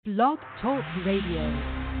Blog Talk Radio.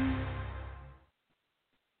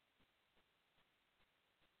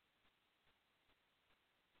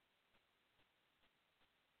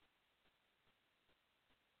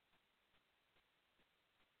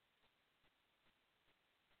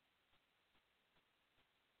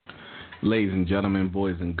 Ladies and gentlemen,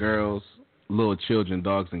 boys and girls, little children,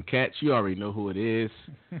 dogs and cats, you already know who it is.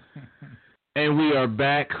 And we are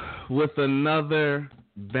back with another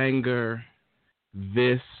banger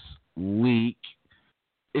this week.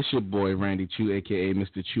 It's your boy, Randy Choo, a.k.a.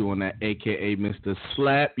 Mr. Choo on that, a.k.a. Mr.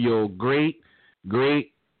 Slap Your Great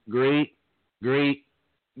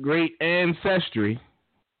Ancestry.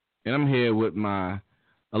 And I'm here with my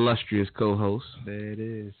illustrious co-host. There it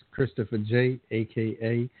is. Christopher J,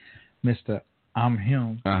 a.k.a. Mr. I'm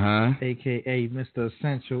Him, a.k.a. Mr.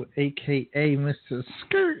 Essential, a.k.a. Mr.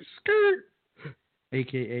 Skirt,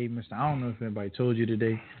 a.k.a. Mr. I don't know if anybody told you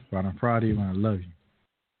today, but I'm proud of you and I love you.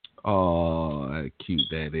 Oh, how cute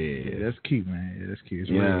that is. Yeah, that's cute, man. Yeah, that's cute.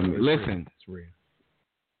 It's real. Listen. It's real.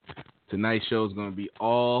 Tonight's show is going to be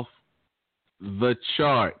off the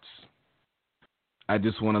charts. I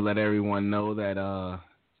just want to let everyone know that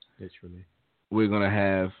literally we're going to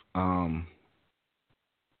have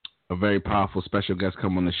a very powerful special guest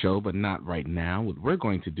come on the show, but not right now. What we're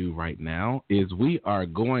going to do right now is we are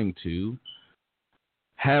going to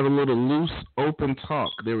have a little loose, open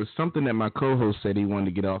talk. There was something that my co-host said he wanted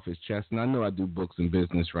to get off his chest, and I know I do books and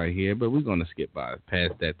business right here, but we're going to skip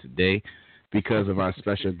past that today because of our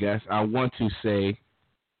special guest. I want to say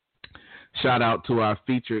shout out to our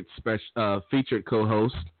featured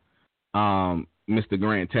co-host, Mr.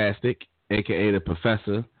 Grantastic, a.k.a. the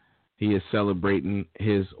Professor. He is celebrating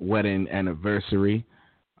his wedding anniversary.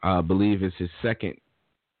 I believe it's his second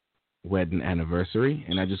wedding anniversary.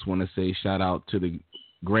 And I just want to say shout out to the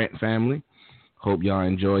Grant family. Hope y'all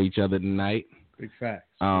enjoy each other tonight. Big facts.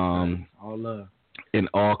 All love. In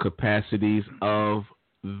all capacities of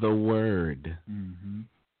the word. Mm-hmm.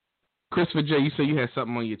 Christopher J, you said you had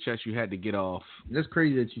something on your chest you had to get off. That's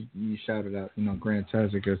crazy that you shouted out, Grant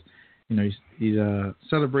Tazza, because he's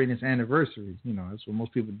celebrating his anniversary. That's what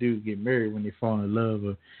most people do, get married when they fall in love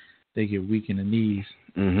or they get weak in the knees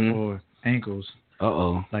or ankles.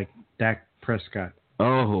 Uh-oh. Like Dak Prescott.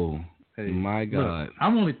 Oh, hey, my God. Look,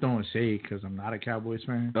 I'm only throwing shade because I'm not a Cowboys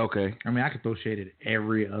fan. Okay. I mean, I could throw shade at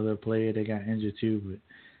every other player that got injured too, but,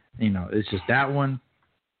 it's just that one.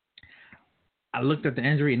 I looked at the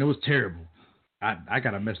injury, and it was terrible. I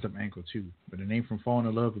got a messed up ankle too, but it ain't from falling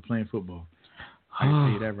in love with playing football. I can tell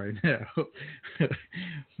you that right now.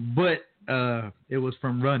 But it was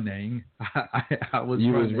from running. I was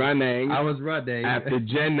running. I was running. After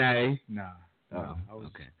Jenny. Nah. Oh,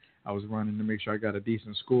 okay. I was running to make sure I got a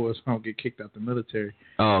decent score so I don't get kicked out the military.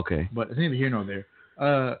 Oh, okay. But it's neither here nor there.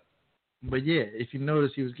 But yeah, if you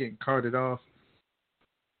notice, he was getting carted off,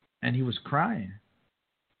 and he was crying.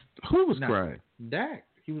 Who was crying? Dak.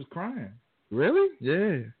 He was crying. Really?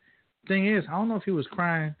 Yeah. Thing is, I don't know if he was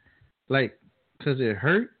crying like because it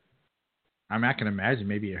hurt. I mean, I can imagine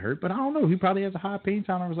maybe it hurt, but I don't know. He probably has a high pain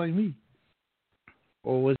tolerance like me.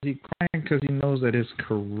 Or was he crying because he knows that his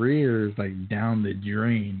career is like down the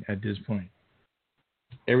drain at this point?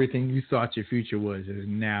 Everything you thought your future was is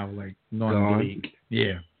now like gone bleak.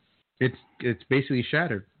 Yeah. It's basically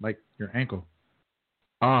shattered, like your ankle.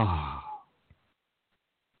 Oh.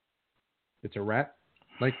 It's a wrap,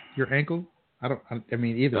 like your ankle. I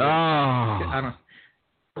mean either. Oh. I don't.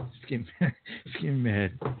 Skin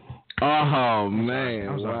mad. Oh man!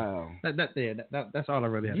 I'm sorry. Wow. That's all I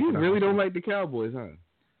really have. You really don't like the Cowboys, huh?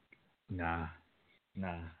 Nah.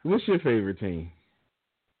 What's your favorite team?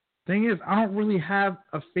 Thing is, I don't really have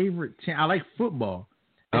a favorite team. I like football.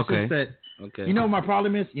 It's okay. Just that, okay. You know what my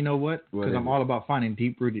problem is? You know what? Because I'm all about finding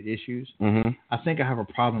deep-rooted issues. Mm-hmm. I think I have a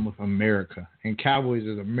problem with America, and Cowboys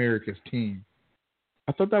is America's team.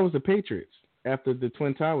 I thought that was the Patriots after the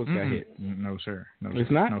Twin Towers got hit. No, sir. No, it's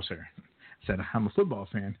sir. not? No, sir. I said I'm a football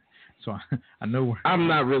fan, so I know where. I'm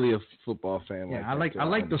not really a football fan. Yeah, I like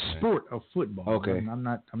the sport of football. Okay. I'm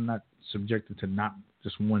not subjected to not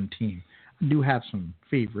just one team. I do have some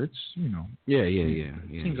favorites, Yeah.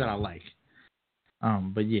 Teams that I like.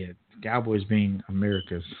 But yeah, Cowboys being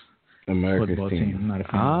America's football team. I'm not a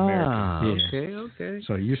fan of America. Yeah. Okay.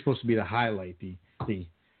 So you're supposed to be the highlight,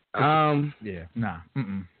 yeah, nah.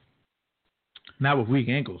 Not with weak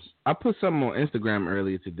ankles. I put something on Instagram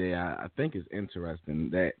earlier today. I think it's interesting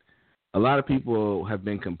that a lot of people have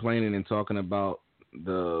been complaining and talking about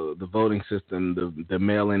the voting system, the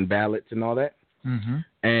mail-in ballots and all that. Mm-hmm.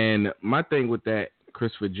 And my thing with that,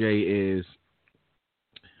 Christopher J, is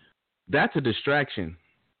that's a distraction.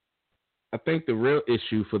 I think the real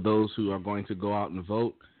issue for those who are going to go out and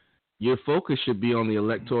vote your focus should be on the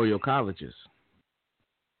electoral colleges,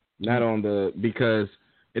 not on because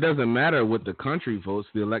it doesn't matter what the country votes.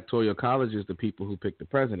 The electoral college is the people who pick the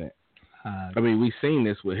president. I mean, we've seen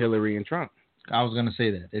this with Hillary and Trump. I was going to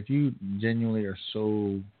say that. If you genuinely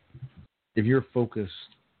if you're focused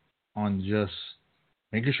on just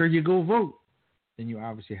making sure you go vote, then you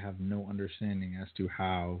obviously have no understanding as to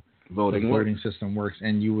how the voting system works.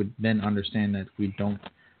 And you would then understand that we don't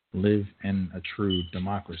live in a true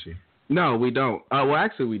democracy. No, we don't. Well,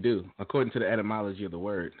 actually, we do, according to the etymology of the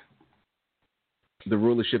word. The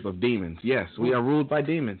rulership of demons. Yes, we are ruled by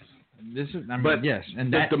demons. Yes,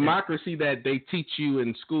 and the democracy that they teach you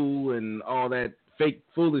in school and all that fake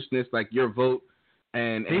foolishness, like your vote,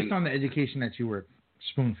 and based on the education that you were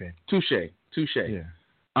spoon-fed. Touche. Yeah.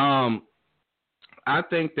 I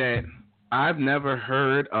think that I've never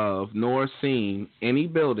heard of nor seen any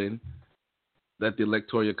building that the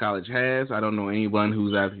Electoral College has. I don't know anyone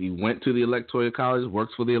who's actually went to the Electoral College,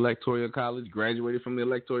 works for the Electoral College, graduated from the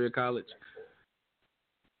Electoral College.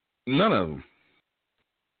 None of them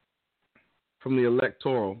from the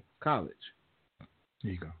Electoral College.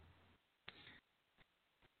 There you go.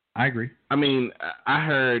 I agree. I mean, I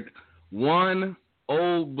heard one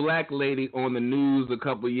old black lady on the news a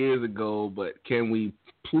couple years ago, but can we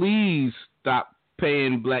please stop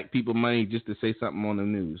paying black people money just to say something on the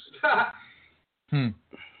news?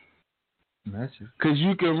 That's it. Because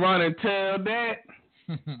you can run and tell that.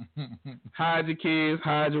 Hide your kids,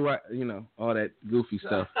 hide your wife, all that goofy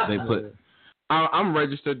stuff they put. I'm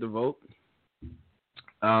registered to vote.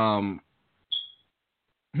 Are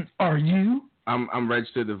you? I'm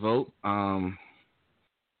registered to vote. I'm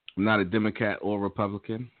not a Democrat or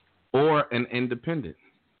Republican or an independent.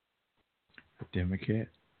 A Democrat?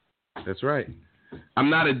 That's right. I'm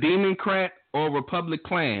not a Democrat or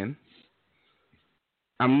Republican.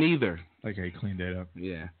 I'm neither. Like how you cleaned that up.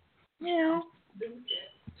 Yeah. Meow.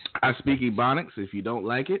 I speak Ebonics. If you don't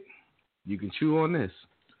like it, you can chew on this.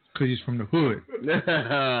 Because he's from the hood.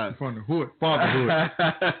 From the hood.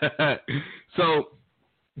 Fatherhood. So,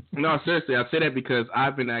 no, seriously, I say that because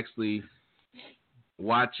I've been actually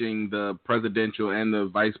watching the presidential and the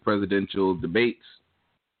vice presidential debates.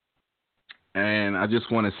 And I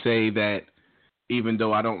just want to say that even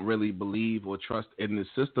though I don't really believe or trust in the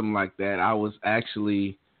system like that, I was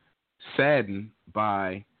actually saddened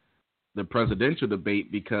by the presidential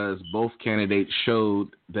debate because both candidates showed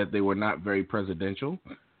that they were not very presidential.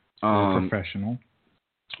 Or professional.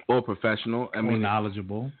 I mean,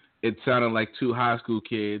 knowledgeable. It sounded like two high school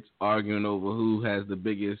kids arguing over who has the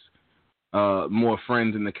biggest, more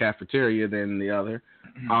friends in the cafeteria than the other,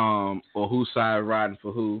 or whose side riding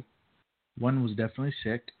for who. One was definitely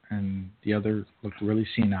sick, and the other looked really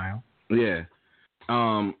senile. Yeah.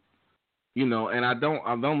 And I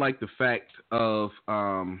don't like the fact of,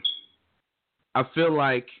 I feel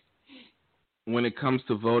like when it comes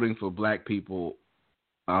to voting for black people,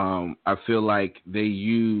 I feel like they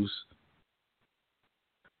use,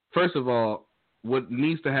 first of all, what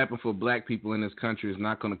needs to happen for black people in this country is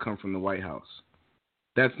not going to come from the White House.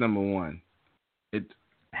 That's number one.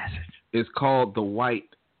 It's called the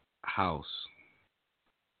White House.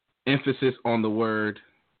 Emphasis on the word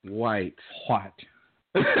white. What?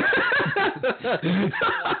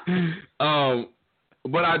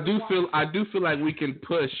 But I do feel like we can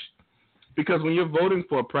push, because when you're voting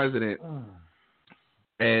for a president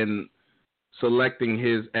and selecting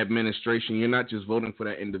his administration, you're not just voting for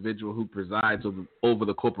that individual who presides over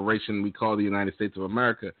the corporation we call the United States of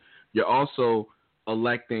America. You're also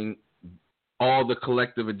electing all the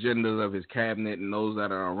collective agendas of his cabinet and those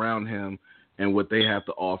that are around him and what they have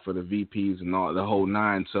to offer, the VPs and all the whole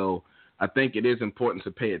nine. So I think it is important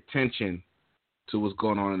to pay attention to what's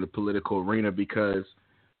going on in the political arena, because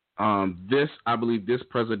I believe this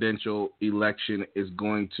presidential election is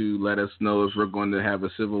going to let us know if we're going to have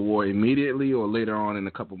a civil war immediately or later on in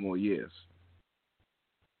a couple more years.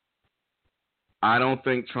 I don't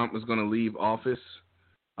think Trump is going to leave office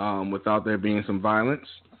without there being some violence.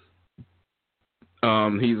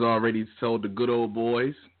 He's already told the good old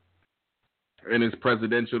boys in his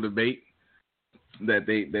presidential debate that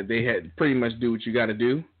they had pretty much do what you got to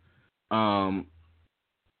do.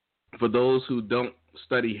 For those who don't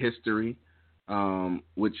study history,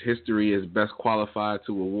 which history is best qualified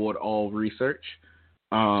to award all research.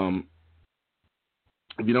 If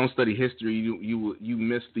you don't study history, you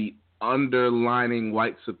miss the underlining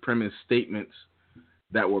white supremacist statements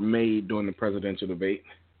that were made during the presidential debate.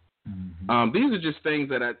 Mm-hmm. These are just things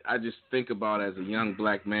that I just think about as a young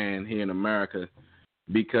black man here in America,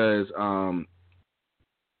 because I'm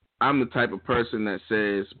the type of person that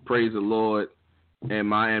says, praise the Lord, and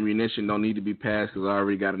my ammunition don't need to be passed because I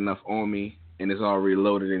already got enough on me, and it's already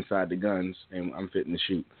loaded inside the guns, and I'm fitting to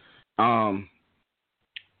shoot.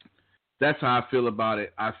 That's how I feel about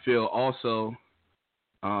it. I feel also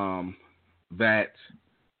that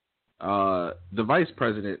the vice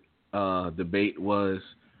president debate was.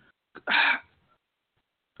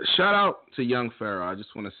 Shout out to Young Pharaoh. I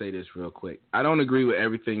just want to say this real quick. I don't agree with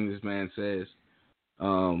everything this man says,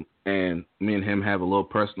 and me and him have a little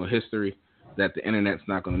personal history that the internet's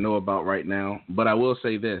not going to know about right now. But I will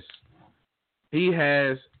say this. He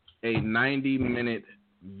has a 90-minute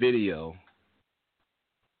video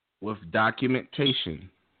with documentation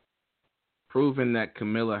proving that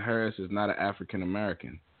Kamala Harris is not an African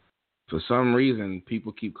American. For some reason,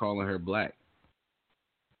 people keep calling her black.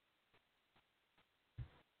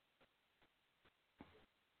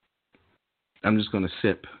 I'm just going to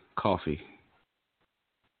sip coffee.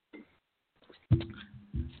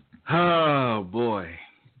 Oh, boy.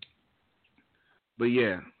 But,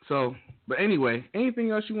 yeah. So, but anyway,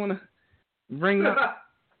 anything else you want to bring up?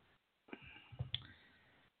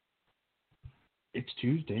 It's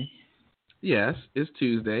Tuesday. Yes, it's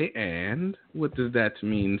Tuesday. And what does that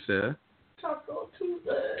mean, sir? Taco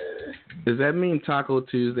Tuesday. Does that mean Taco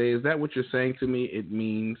Tuesday? Is that what you're saying to me? It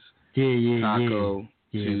means Taco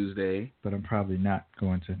Tuesday. But I'm probably not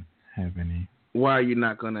going to have any. Why are you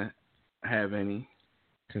not going to have any?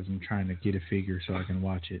 Because I'm trying to get a figure so I can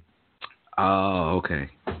watch it. Oh, okay.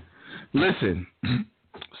 Listen,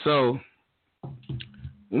 so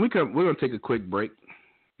when we come, we're going to take a quick break.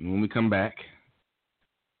 When we come back,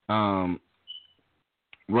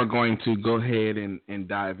 we're going to go ahead and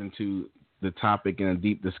dive into the topic in a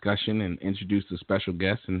deep discussion and introduce the special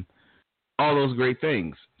guests and all those great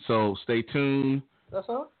things. So stay tuned. That's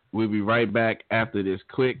all? We'll be right back after this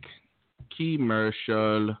quick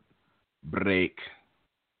commercial break.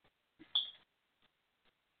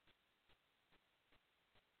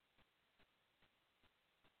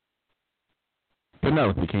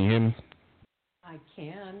 Penelope, can you hear me? I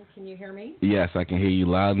can. Can you hear me? Yes, I can hear you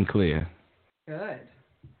loud and clear. Good.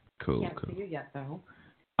 Cool, Can't cool. see you yet, though.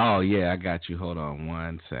 Oh, yeah, I got you. Hold on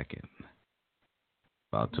 1 second.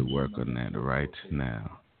 About to work on that right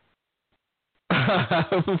now.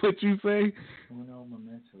 What you say? Uno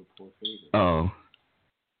momento, por favor. Oh.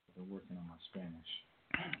 I'm working on my Spanish.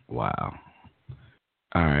 Wow.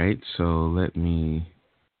 All right, so let me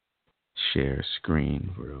share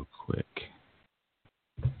screen real quick.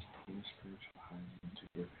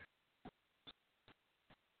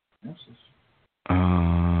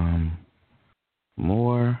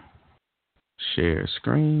 More share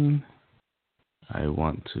screen. I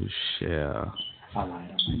want to share. I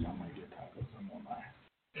lied. I might get tacos. I'm on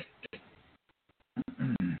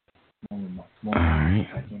that. All right.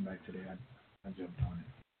 I came back today. I jumped on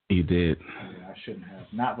it. You did. Yeah, I shouldn't have.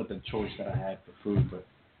 Not with the choice that I had for food, but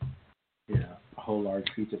yeah, a whole large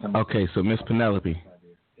pizza. Okay, so Miss Penelope.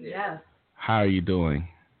 Yes. How are you doing?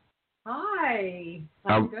 Hi.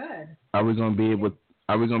 I'm good. Are we gonna be able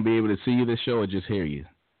to see you this show or just hear you?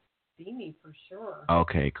 See me for sure.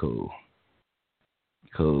 Okay, cool.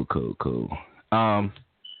 Cool.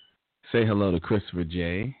 Say hello to Christopher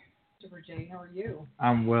J. Christopher J, how are you?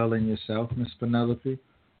 I'm well, and yourself, Miss Penelope?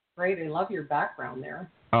 Great. I love your background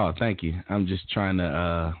there. Oh, thank you. I'm just trying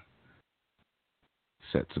to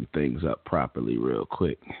set some things up properly real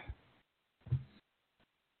quick.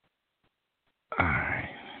 All right.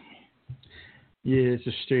 Yeah, it's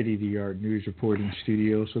a state-of-the-art news reporting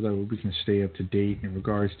studio so that we can stay up to date in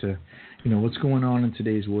regards to, what's going on in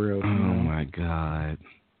today's world. Oh, my God.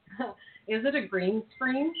 Is it a green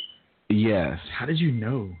screen? Yes. How did you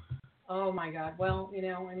know? Oh, my God. Well,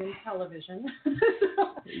 I'm in television.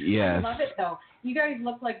 Yes. I love it, though. You guys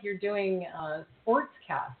look like you're doing a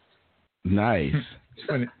sportscast. Nice. It's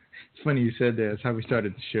funny you said that. That's how we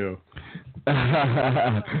started the show.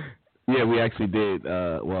 Yeah, we actually did.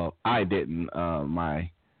 Well, I didn't. My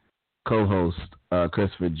co-host,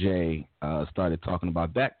 Christopher J, started talking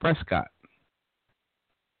about Dak Prescott.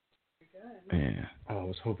 Good. Yeah. Oh, I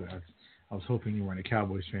was hoping you weren't a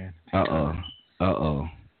Cowboys fan. Uh-oh.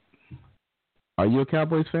 Are you a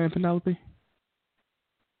Cowboys fan, Penelope?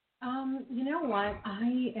 You know what?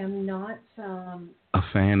 I am not a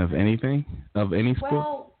fan of anything? Of any sport?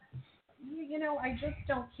 Well, I just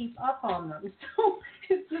don't keep up on them.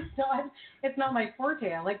 So it's not my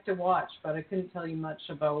forte. I like to watch, but I couldn't tell you much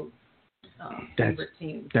about favorite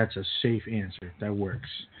teams. That's a safe answer. That works.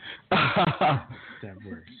 That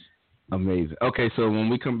works. Amazing. Okay, so when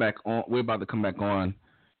we come back on, we're about to come back on.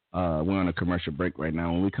 We're on a commercial break right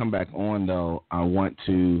now. When we come back on, though, I want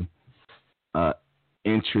to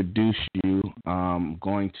introduce you. I'm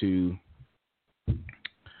going to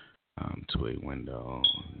To a window.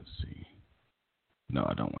 Let's see. No,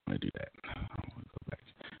 I don't want to do that. I want to go back.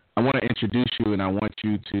 I want to introduce you, and I want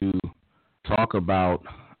you to talk about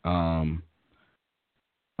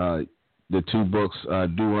the two books,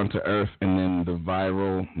 Do Unto Earth, and then the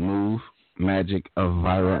viral move, Magic of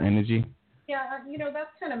Viral Energy. Yeah, that's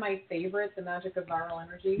kind of my favorite, the Magic of Viral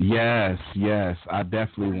Energy. Yes. I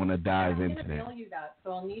definitely want to dive into that. I'm going to mail you that,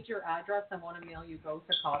 so I'll need your address. I want to mail you both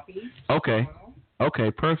a copy. Okay. Tomorrow.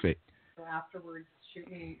 Okay, perfect. So afterwards, shoot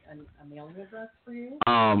me a mailing address for you.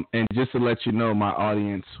 And just to let you know, my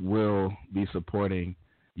audience will be supporting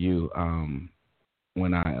you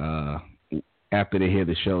when after they hear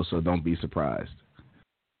the show, so don't be surprised.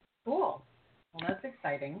 Cool. Well, that's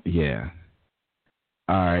exciting. Yeah.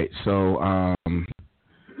 All right. So, when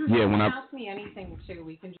ask me anything too,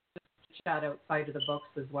 we can just chat outside of the books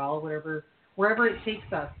as well, wherever it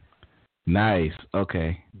takes us. Nice.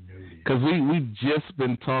 Okay. Because we just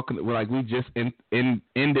been talking, we just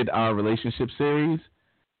ended our relationship series,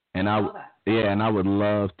 and I would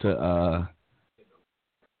love to.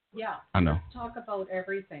 Yeah. I know. Let's talk about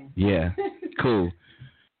everything. Yeah. Cool.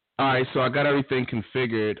 All right. So I got everything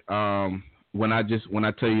configured. When I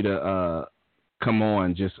tell you to come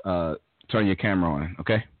on, just turn your camera on.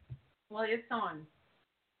 Okay. Well, it's on.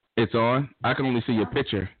 It's on. I can only see your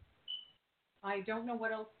picture. I don't know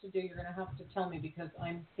what else to do. You're going to have to tell me because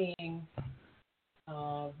I'm seeing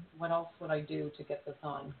what else would I do to get this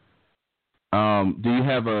on. Do you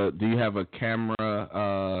have a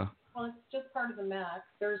camera? Well, it's just part of the Mac.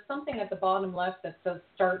 There's something at the bottom left that says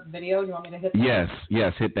Start Video. Do you want me to hit that?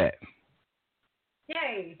 Yes, hit that.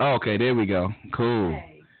 Yay. Oh, okay, there we go. Cool.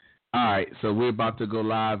 Yay. All right, so we're about to go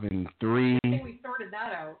live in 3. I think we sorted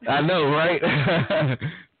that out. I know, right?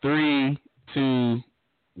 3, 2,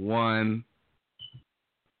 1.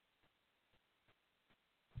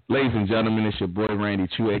 Ladies and gentlemen, it's your boy Randy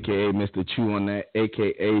Choo, a.k.a. Mr. Choo on that,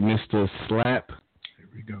 a.k.a. Mr. Slap. Here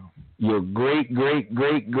we go. Your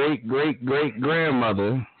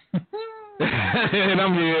great-great-great-great-great-great-grandmother. And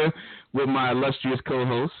I'm here with my illustrious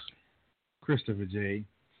co-host, Christopher J.,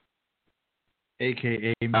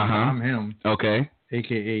 a.k.a. I'm him. Okay.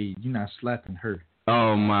 A.k.a. you're not slapping her.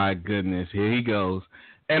 Oh, my goodness. Here he goes.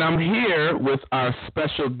 And I'm here with our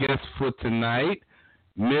special guest for tonight,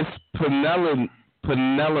 Miss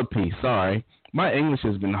Penelope. Sorry. My English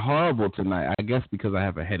has been horrible tonight, I guess because I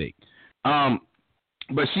have a headache.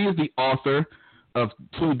 But she is the author of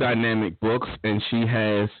 2 dynamic books, and she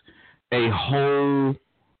has a whole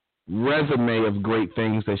resume of great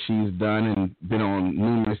things that she's done and been on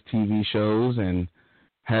numerous TV shows and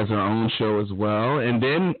has her own show as well. And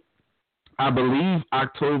then I believe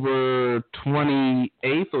October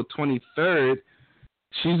 28th or 23rd,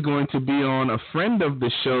 she's going to be on a friend of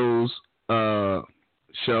the show's show.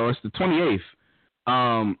 It's the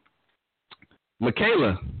 28th.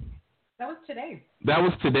 Michaela. That was today. That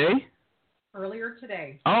was today? Earlier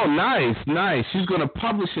today. Oh, nice. She's going to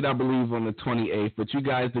publish it, I believe, on the 28th, but you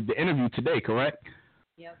guys did the interview today, correct?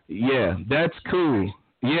 Yep. Yeah, that's cool.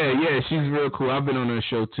 Yeah, she's real cool. I've been on her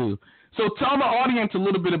show, too. So tell the audience a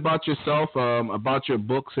little bit about yourself, about your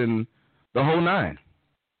books, and the whole nine.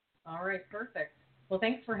 All right, perfect. Well,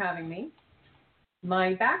 thanks for having me.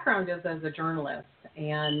 My background is as a journalist,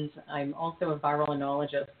 and I'm also a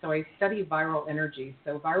virolonologist. So I study viral energy.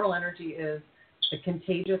 So viral energy is the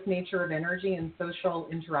contagious nature of energy and social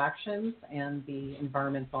interactions and the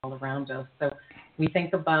environments all around us. So we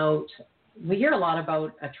hear a lot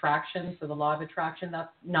about attraction. So the law of attraction,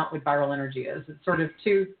 that's not what viral energy is. It's sort of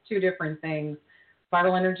two different things.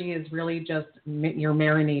 Viral energy is really just you're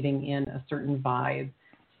marinating in a certain vibe.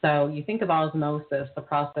 So you think of osmosis, the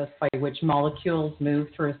process by which molecules move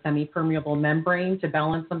through a semi-permeable membrane to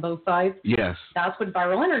balance on both sides. Yes. That's what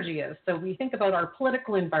viral energy is. So we think about our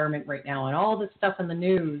political environment right now and all this stuff in the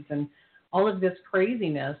news and all of this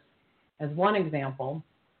craziness as one example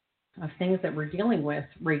of things that we're dealing with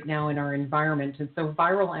right now in our environment. And so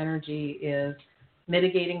viral energy is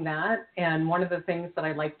mitigating that. And one of the things that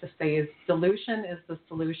I like to say is dilution is the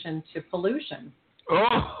solution to pollution.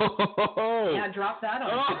 Oh, yeah, drop that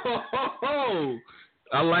on. Oh,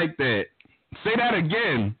 I like that. Say that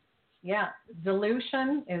again. Yeah,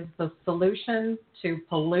 dilution is the solution to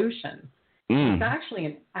pollution. It's actually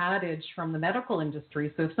an adage from the medical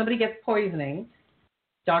industry. So if somebody gets poisoning,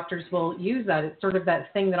 doctors will use that. It's sort of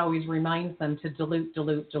that thing that always reminds them to dilute.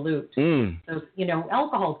 So,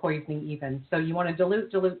 alcohol poisoning even. So you want to dilute.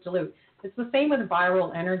 It's the same with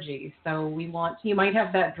viral energy. So you might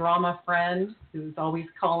have that drama friend who's always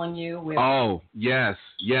calling you with. Oh, yes.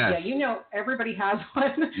 Yeah, everybody has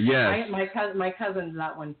one. Yes. My cousin's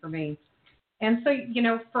that one for me. And so,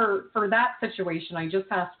 for that situation, I just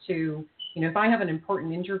have to, if I have an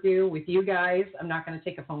important interview with you guys, I'm not going to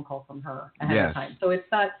take a phone call from her ahead of time. So it's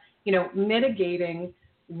that, mitigating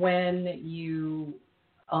when you,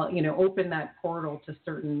 open that portal to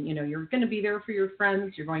certain, you're going to be there for your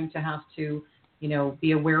friends. You're going to have to,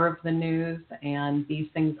 be aware of the news, and these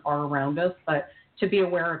things are around us, but to be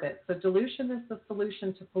aware of it. So dilution is the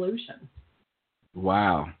solution to pollution.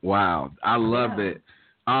 Wow. I love it.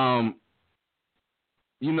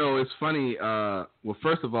 It's funny. Well,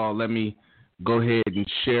 first of all, let me go ahead and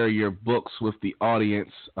share your books with the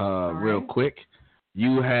audience real quick.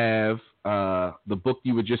 You have the book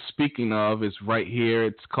you were just speaking of is right here.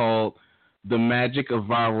 It's called The Magic of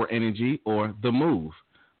Viral Energy, or The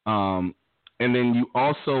M.O.V.E. And then you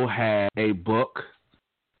also have a book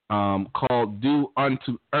called Do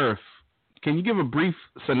Unto Earth. Can you give a brief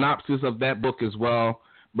synopsis of that book as well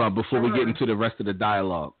before we get into the rest of the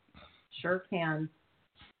dialogue? Sure can.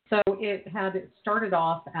 So it started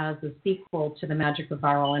off as a sequel to The Magic of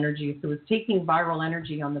Viral Energy. So it's taking viral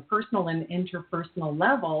energy on the personal and interpersonal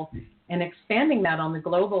level and expanding that on the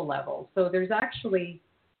global level. So there's actually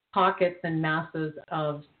pockets and masses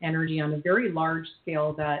of energy on a very large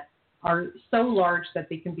scale that are so large that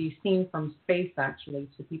they can be seen from space, actually,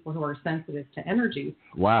 to people who are sensitive to energy.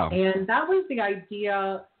 Wow. And that was the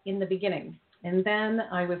idea in the beginning. And then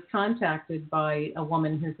I was contacted by a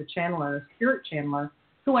woman who's a channeler, a spirit channeler,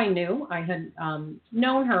 who I knew. I had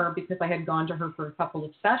known her because I had gone to her for a couple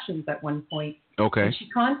of sessions at one point. Okay. And she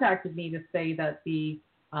contacted me to say that the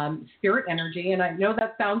spirit energy, and I know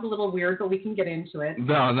that sounds a little weird, but we can get into it.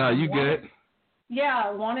 No, you get it. Yeah,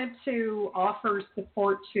 I wanted to offer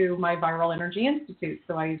support to my Viral Energy Institute,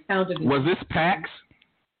 so I founded. Was this PAX?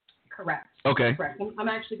 Correct. Okay. Correct. I'm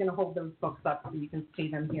actually going to hold those books up so you can see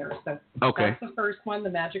them here. So okay. That's the first one, The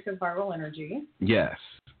Magic of Viral Energy. Yes.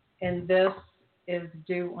 And this is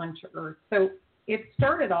Do Unto Earth. So it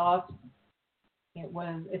started off,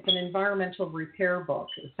 it's an environmental repair book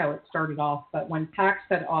is how it started off. But when PAX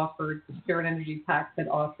had offered, the Spirit Energy PAX had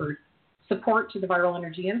offered support to the Viral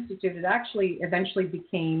Energy Institute, it actually eventually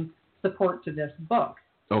became support to this book.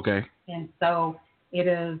 Okay. And so it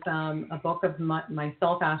is a book of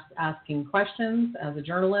myself asking questions as a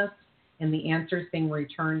journalist and the answers being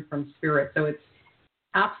returned from spirit. So it's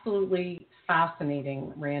absolutely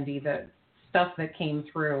fascinating, Randy, the stuff that came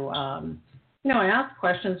through. I asked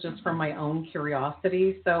questions just from my own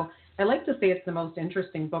curiosity. So I like to say it's the most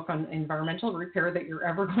interesting book on environmental repair that you're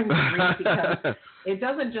ever going to read because it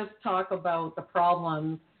doesn't just talk about the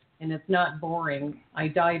problems and it's not boring. I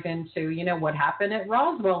dive into, what happened at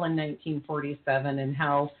Roswell in 1947 and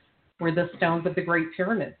how were the stones of the Great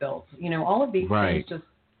Pyramid built. All of these things just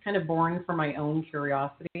kind of born from my own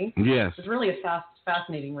curiosity. Yes. It's really a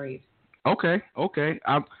fascinating read. Okay.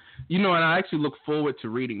 And I actually look forward to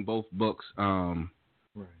reading both books. I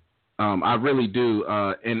really do.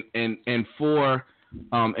 And for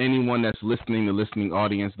anyone that's listening, the listening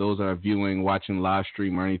audience, those that are viewing, watching live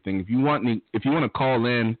stream or anything, if you want to call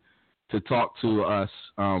in to talk to us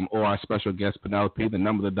or our special guest Penelope, the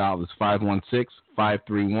number to dial is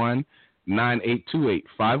 516-531-9828.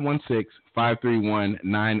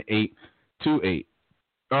 516-531-9828.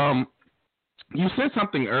 You said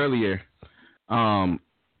something earlier.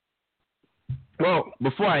 Well,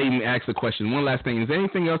 before I even ask the question, one last thing. Is there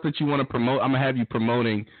anything else that you want to promote? I'm going to have you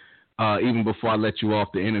promoting even before I let you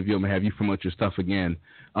off the interview. I'm going to have you promote your stuff again.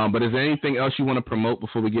 But is there anything else you want to promote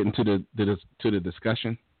before we get into the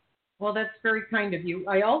discussion? Well, that's very kind of you.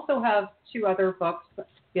 I also have 2 other books,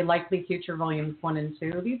 The Likely Future Volumes 1 and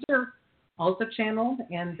 2. These are also channeled,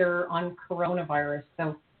 and they're on coronavirus.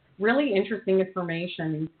 So really interesting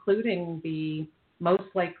information, including the most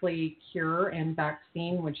likely cure and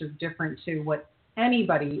vaccine, which is different to what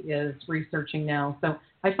anybody is researching now. So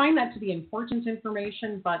I find that to be important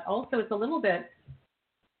information, but also it's a little bit,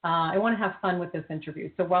 I want to have fun with this interview.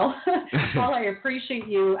 So while I appreciate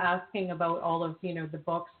you asking about all of, the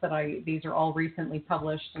books these are all recently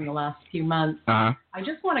published in the last few months, I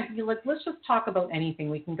just want to, let's just talk about anything.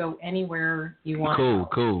 We can go anywhere you want.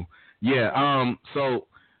 Cool. Yeah. So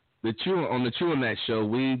the Choo on the show,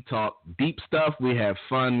 we talk deep stuff. We have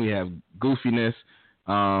fun. We have goofiness.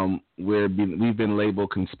 We've been labeled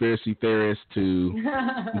conspiracy theorists to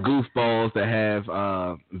goofballs that have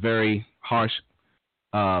very harsh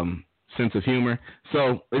sense of humor.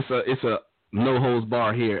 So it's a no holds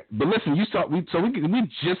bar here. But listen, we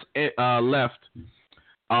just left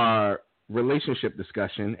our relationship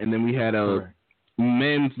discussion, and then we had a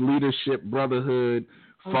men's leadership, brotherhood,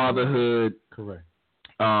 fatherhood. Correct.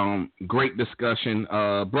 Great discussion,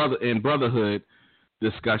 brotherhood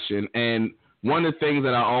discussion, and one of the things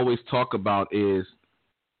that I always talk about is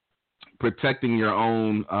protecting your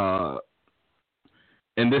own,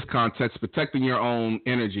 in this context, protecting your own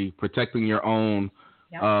energy, protecting your own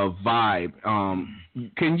vibe.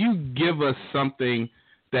 Can you give us something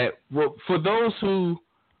that, for those who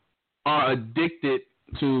are addicted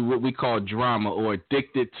to what we call drama or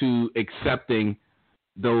addicted to accepting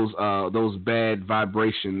those bad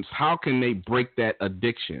vibrations, how can they break that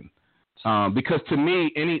addiction? Because to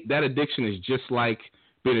me, that addiction is just like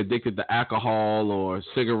being addicted to alcohol or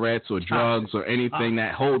cigarettes or drugs or anything,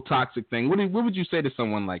 that whole toxic thing. What would you say to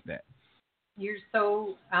someone like that? You're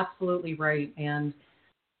so absolutely right. And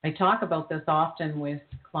I talk about this often with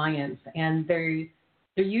clients, and they're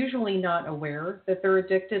usually not aware that they're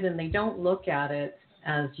addicted, and they don't look at it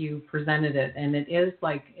as you presented it. And it is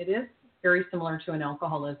very similar to an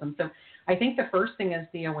alcoholism. So I think the first thing is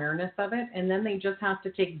the awareness of it, and then they just have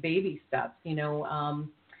to take baby steps.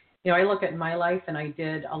 I look at my life, and I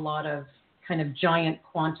did a lot of kind of giant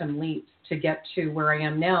quantum leaps to get to where I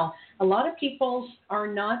am now. A lot of people are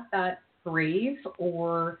not that brave,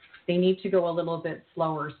 or they need to go a little bit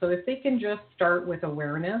slower. So if they can just start with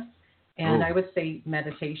awareness, and I would say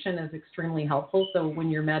meditation is extremely helpful. So when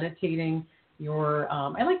you're meditating,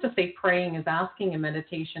 I like to say praying is asking, and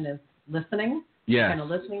meditation is listening. Yeah. Kind of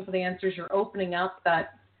listening for the answers. You're opening up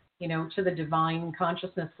that, to the divine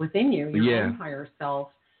consciousness within you, your own higher self,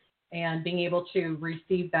 and being able to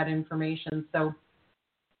receive that information. So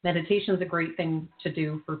meditation is a great thing to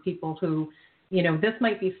do for people who, this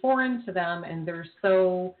might be foreign to them, and they're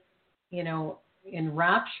so,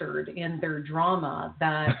 enraptured in their drama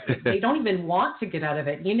that they don't even want to get out of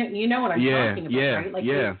it. You know what I'm talking about, right? Like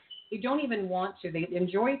they don't even want to. They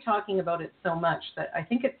enjoy talking about it so much that I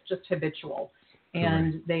think it's just habitual.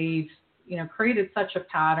 And they've, created such a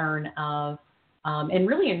pattern of, and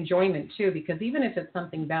really enjoyment too, because even if it's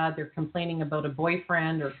something bad, they're complaining about a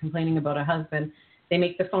boyfriend or complaining about a husband. They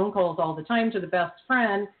make the phone calls all the time to the best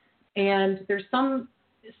friend, and there's some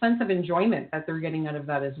sense of enjoyment that they're getting out of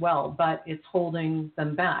that as well, but it's holding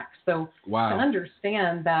them back. So to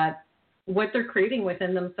understand that what they're creating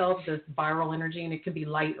within themselves is viral energy, and it can be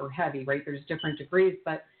light or heavy, right? There's different degrees,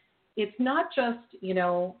 but it's not just,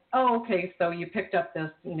 so you picked up this,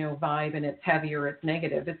 vibe and it's heavy or it's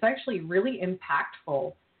negative. It's actually really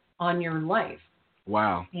impactful on your life.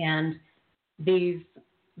 Wow. And these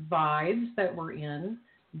vibes that we're in,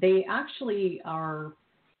 they actually are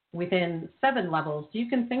within 7 levels. You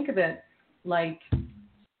can think of it like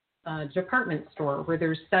a department store where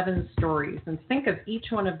there's 7 stories, and think of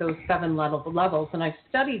each one of those 7 levels. And I've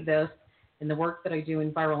studied this in the work that I do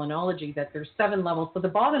in virolonology, that there's 7 levels. So the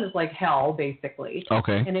bottom is like hell, basically.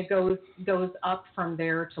 Okay. And it goes up from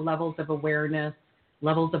there to levels of awareness,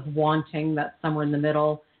 levels of wanting, that's somewhere in the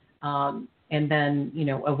middle. And then,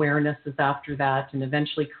 awareness is after that, and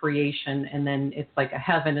eventually creation. And then it's like a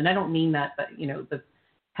heaven. And I don't mean that, but, the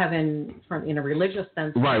heaven from in a religious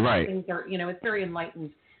sense. Right. Things are, it's very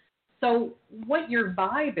enlightened. So what your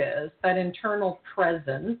vibe is, that internal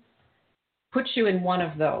presence, puts you in one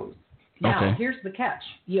of those. Now, here's the catch.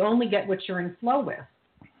 You only get what you're in flow with.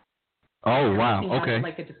 Oh, wow. Okay.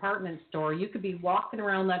 Like a department store. You could be walking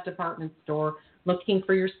around that department store looking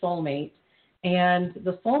for your soulmate, and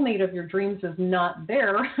the soulmate of your dreams is not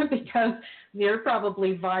there because they're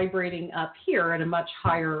probably vibrating up here at a much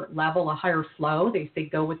higher level, a higher flow. They say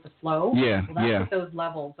go with the flow. Yeah, well, that's what those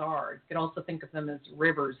levels are. You could also think of them as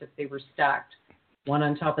rivers if they were stacked one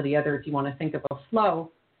on top of the other, if you want to think of a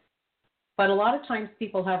flow. But a lot of times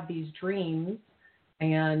people have these dreams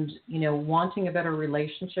and, wanting a better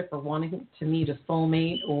relationship or wanting to meet a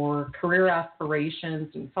soulmate or career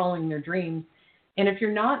aspirations and following their dreams. And if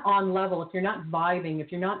you're not on level, if you're not vibing,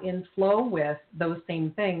 if you're not in flow with those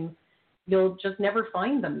same things, you'll just never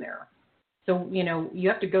find them there. So, you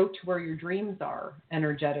have to go to where your dreams are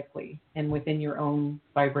energetically and within your own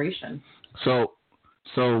vibration. So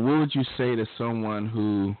what would you say to someone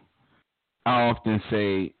who, I often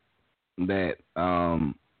say that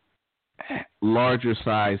larger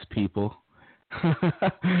size people have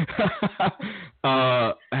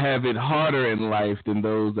it harder in life than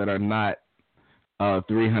those that are not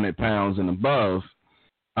 300 pounds and above.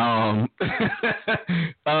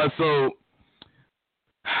 So,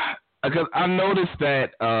 because I noticed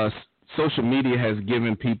that social media has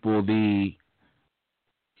given people the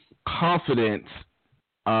confidence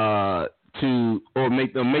to, or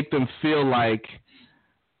make them feel like,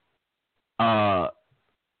 how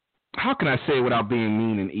can I say it without being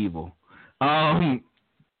mean and evil? Mean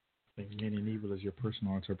and evil is your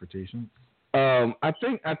personal interpretation. I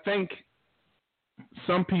think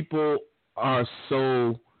some people are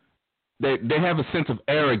so they have a sense of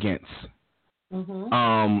arrogance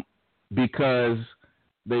because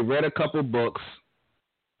they read a couple books.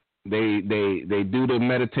 They do the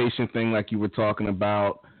meditation thing like you were talking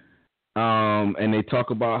about, and they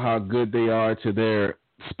talk about how good they are to their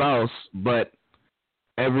spouse, but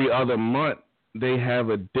every other month they have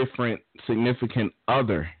a different significant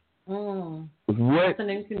other. That's an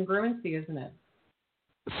incongruency, isn't it?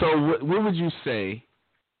 So what would you say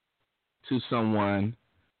to someone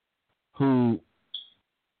who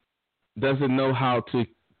doesn't know how to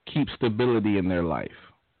keep stability in their life?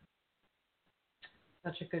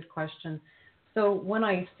 Such a good question. So when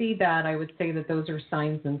I see that, I would say that those are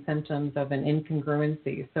signs and symptoms of an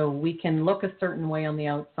incongruency. So we can look a certain way on the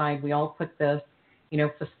outside. We all put this,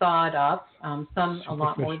 facade up, some a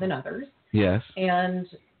lot more than others. Yes. And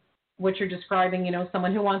what you're describing,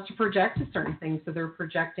 someone who wants to project a certain thing. So they're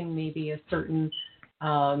projecting maybe a certain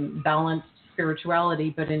balanced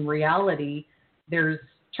spirituality, but in reality, there's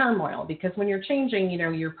turmoil, because when you're changing,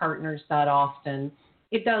 your partners that often,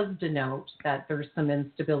 it does denote that there's some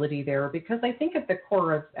instability there, because I think at the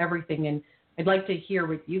core of everything, and I'd like to hear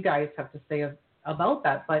what you guys have to say about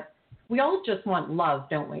that, but we all just want love,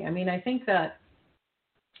 don't we? I mean, I think that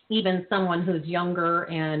even someone who's younger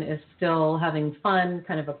and is still having fun,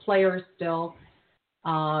 kind of a player still,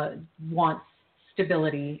 wants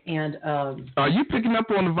stability. And are you picking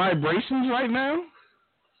up on the vibrations right now?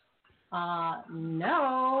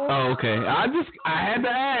 No. Oh, okay. I had to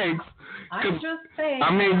ask. I'm just saying.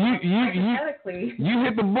 I mean, you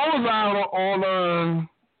hit the bullseye on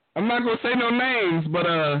I'm not gonna say no names, but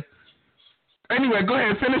anyway, go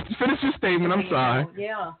ahead. Finish your statement. I'm sorry.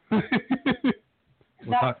 Yeah.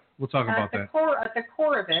 We'll talk about that. At the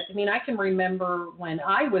core of it, I mean, I can remember when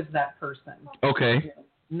I was that person. Okay.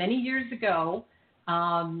 Many years ago,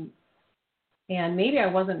 and maybe I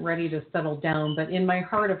wasn't ready to settle down, but in my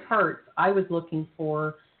heart of hearts, I was looking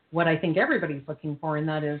for what I think everybody's looking for, and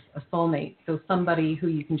that is a soulmate. So somebody who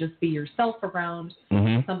you can just be yourself around,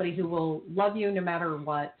 somebody who will love you no matter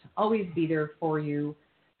what, always be there for you,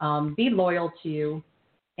 be loyal to you.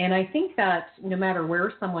 And I think that no matter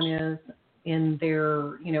where someone is in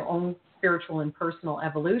their, own spiritual and personal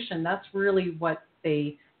evolution, that's really what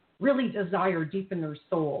they really desire deep in their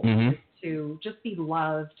soul, is to just be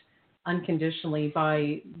loved unconditionally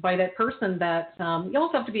by that person. That you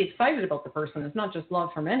also have to be excited about the person. It's not just love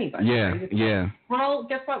from anybody. Yeah, right? yeah.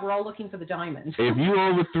 Guess what? We're all looking for the diamond. If you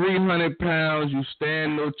over 300 pounds, you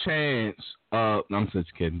stand no chance. I'm such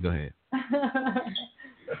kidding. Go ahead.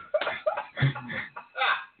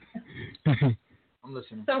 I'm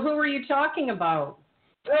listening. So who are you talking about?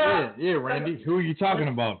 Yeah, Randy. Who are you talking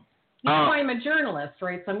about? I'm a journalist,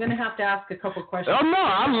 right? So I'm going to have to ask a couple questions. Oh, no,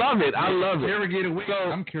 I love it. I love it. Never get away. So,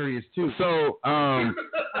 I'm curious, too. So,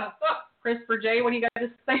 Christopher J., what do you got to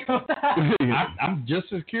say about that? I'm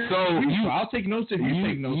just as curious. So I'll take notes if you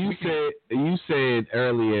take notes. You said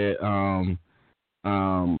earlier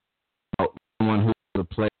someone who was a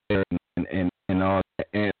player and all that.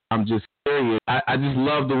 And I'm just curious. I just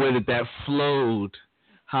love the way that flowed,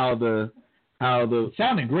 how the it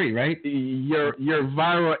sounded great, right? Your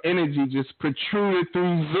viral energy just protruded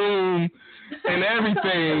through Zoom and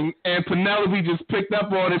everything, and Penelope just picked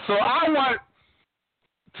up on it. So I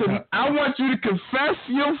want you to confess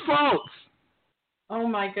your faults. Oh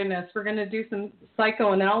my goodness, we're going to do some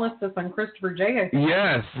psychoanalysis on Christopher J.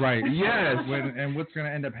 Yes, right. Yes, and what's going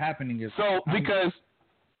to end up happening is because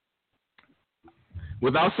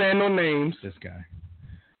without saying no names, this guy,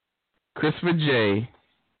 Christopher J.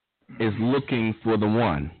 is looking for the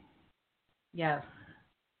one. Yes.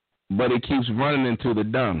 But it keeps running into the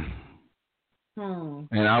dumb.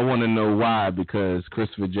 And I want to know why, because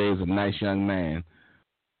Christopher J. is a nice young man,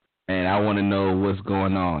 and I want to know what's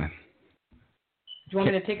going on. Do you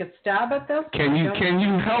want me to take a stab at this? Can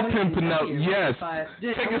you help him, Penelope? Yes.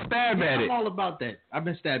 Take a stab at it. I'm all about that. I've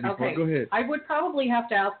been stabbed before. Okay. Go ahead. I would probably have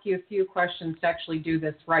to ask you a few questions to actually do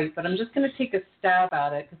this right, but I'm just going to take a stab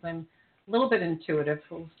at it because I'm a little bit intuitive.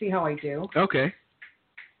 We'll see how I do. Okay.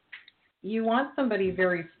 You want somebody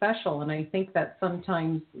very special, and I think that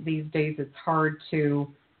sometimes these days it's hard to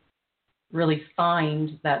really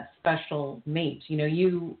find that special mate.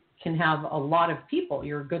 You can have a lot of people.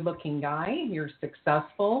 You're a good-looking guy. You're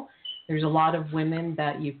successful. There's a lot of women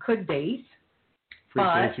that you could date.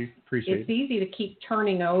 Appreciate it's easy to keep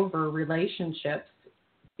turning over relationships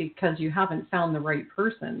because you haven't found the right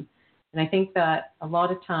person. And I think that a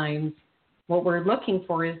lot of times what we're looking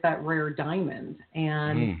for is that rare diamond.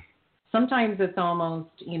 And sometimes it's almost,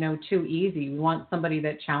 too easy. We want somebody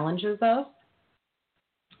that challenges us.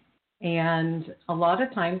 And a lot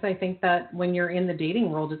of times I think that when you're in the dating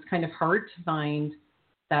world, it's kind of hard to find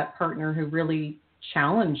that partner who really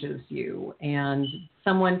challenges you and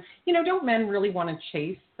someone, you know, don't men really want to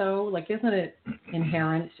chase though? Like, isn't it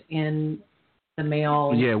inherent in the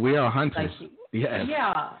male? Yeah, we are hunters. Psyche? Yes.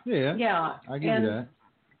 Yeah. I give you that.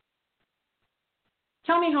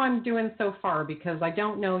 Tell me how I'm doing so far, because I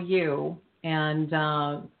don't know you, and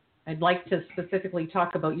I'd like to specifically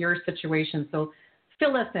talk about your situation. So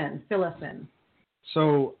fill us in.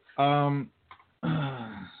 So,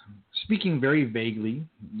 speaking very vaguely,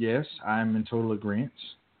 yes, I'm in total agreement.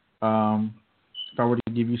 If I were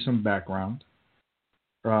to give you some background,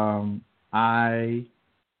 I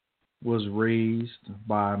was raised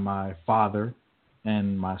by my father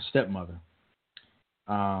and my stepmother.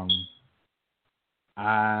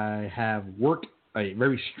 I have a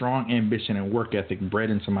very strong ambition and work ethic bred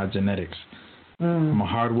into my genetics. I'm a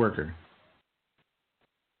hard worker.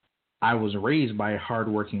 I was raised by a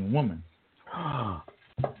hardworking woman.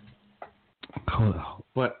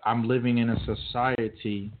 But I'm living in a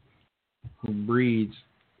society who breeds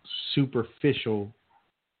superficial,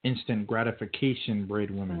 instant gratification bred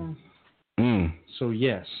women. So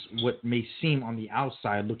yes, what may seem on the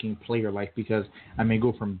outside looking player-like, because I may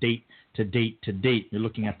go from date to date to date, you're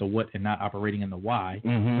looking at the what and not operating in the why,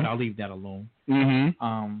 but I'll leave that alone. Can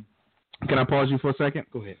I pause you for a second?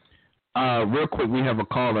 Go ahead. Real quick, we have a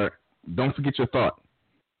caller. Don't forget your thought.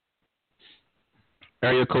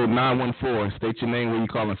 Area code 914. State your name, where you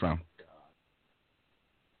calling from.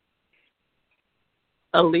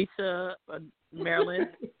 Alicia, Maryland.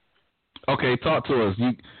 Okay, talk to us.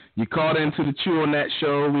 You called into the Choo on that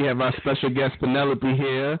show. We have our special guest Penelope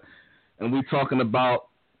here, and we're talking about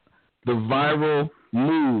the viral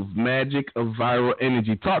move, magic of viral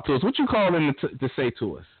energy. Talk to us. What you calling to say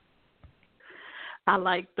to us? I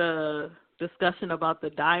like the discussion about the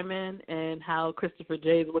diamond and how Christopher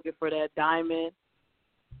J is looking for that diamond.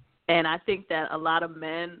 And I think that a lot of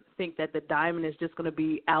men think that the diamond is just going to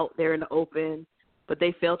be out there in the open, but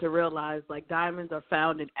they fail to realize, like, diamonds are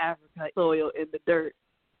found in Africa soil, in the dirt.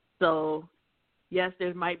 So, yes,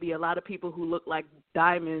 there might be a lot of people who look like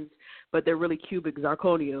diamonds, but they're really cubic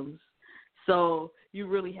zirconiums. So you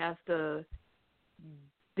really have to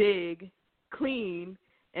dig, clean,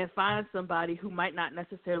 and find somebody who might not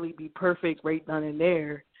necessarily be perfect right then and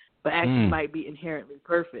there, but actually might be inherently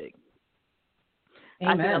perfect.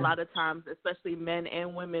 Amen. I think a lot of times, especially men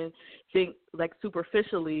and women, think like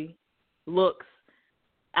superficially looks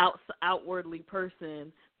outwardly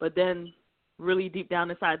person, but then really deep down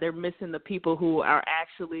inside they're missing the people who are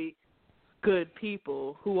actually good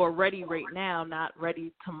people, who are ready right now, not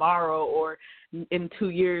ready tomorrow or in 2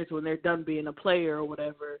 years when they're done being a player or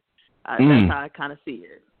whatever. That's how I kind of see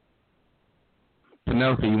it.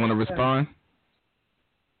 Penelope, you want to respond?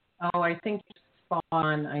 Oh, I think spot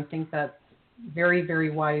on. I think that's very, very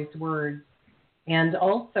wise words. And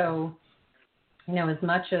also, you know, as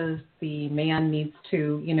much as the man needs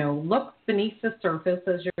to, you know, look beneath the surface,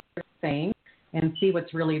 as you're saying, and see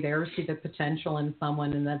what's really there, see the potential in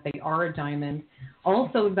someone and that they are a diamond.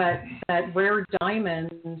 Also, that rare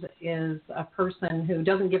diamond is a person who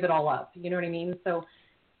doesn't give it all up. You know what I mean? So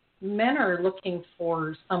men are looking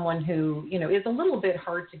for someone who, you know, is a little bit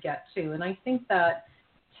hard to get to. And I think that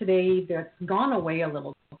today that's gone away a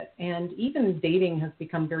little bit. And even dating has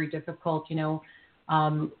become very difficult. You know,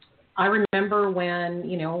 I remember when,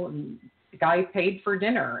 you know, the guy paid for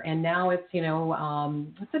dinner, and now it's, you know,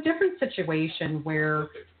 it's a different situation where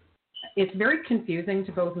it's very confusing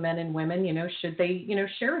to both men and women. You know, should they, you know,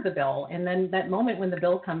 share the bill? And then that moment when the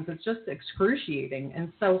bill comes, it's just excruciating.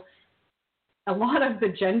 And so a lot of the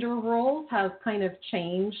gender roles have kind of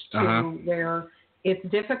changed to where it's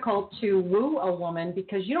difficult to woo a woman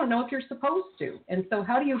because you don't know if you're supposed to. And so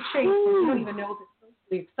how do you chase when you don't even know if it's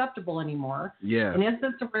socially acceptable anymore? Yeah. And is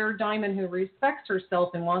this a rare diamond who respects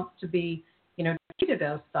herself and wants to be, you know, treated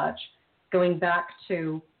as such? Going back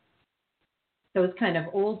to those kind of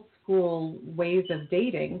old school ways of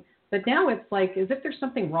dating. But now it's like as if there's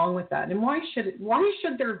something wrong with that. And why should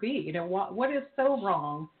there be? You know, what is so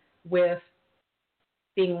wrong with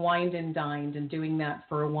being wined and dined and doing that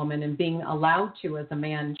for a woman and being allowed to, as a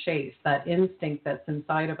man, chase that instinct that's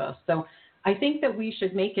inside of us? So I think that we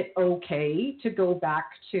should make it okay to go back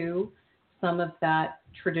to some of that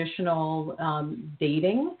traditional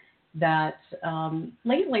dating that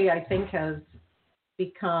lately I think has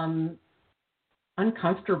become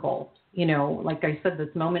uncomfortable. You know, like I said,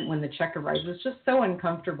 this moment when the check arrives is just so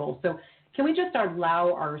uncomfortable. So can we just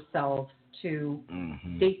allow ourselves to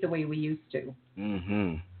date the way we used to?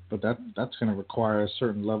 But that's going to require a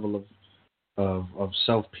certain level of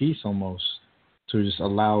self-peace almost, to just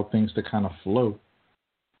allow things to kind of flow.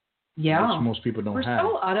 Yeah. Which most people don't have.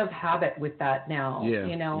 We're so out of habit with that now. Yeah.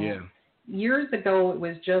 You know. Yeah. years ago it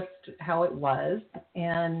was just how it was,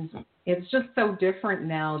 and it's just so different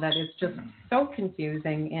now that it's just so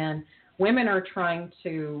confusing, and women are trying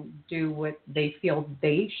to do what they feel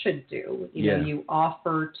they should do. You know, you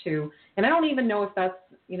offer to, and I don't even know if that's,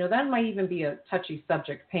 you know, that might even be a touchy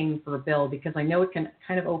subject, paying for a bill, because I know it can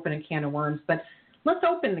kind of open a can of worms, but let's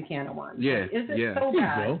open the can of worms. Yeah. Is it so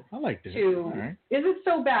bad? I like that. Is it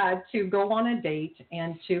so bad to go on a date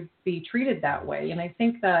and to be treated that way? And I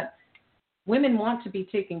think that women want to be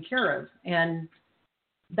taken care of, and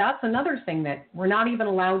that's another thing that we're not even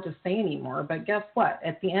allowed to say anymore. But guess what?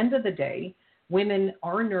 At the end of the day, women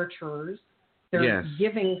are nurturers. They're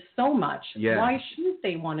giving so much. Why shouldn't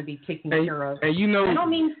they want to be taken care of? And you know, I don't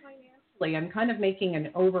mean financially. I'm kind of making an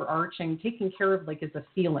overarching, taking care of like as a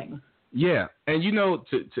feeling. Yeah, and you know,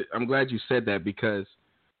 I'm glad you said that, because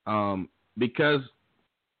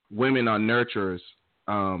women are nurturers.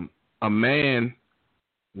 A man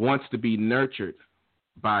wants to be nurtured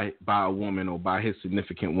by a woman or by his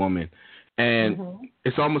significant woman, and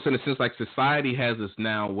it's almost in a sense like society has us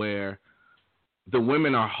now where the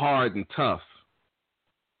women are hard and tough,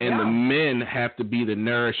 and the men have to be the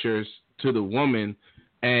nourishers to the woman,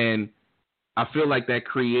 and I feel like that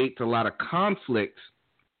creates a lot of conflict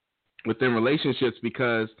within relationships,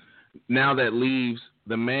 because now that leaves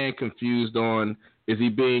the man confused on, is he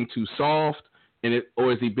being too soft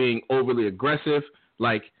or is he being overly aggressive?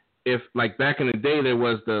 Like back in the day, there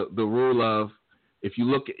was the rule of, if you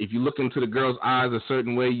look into the girl's eyes a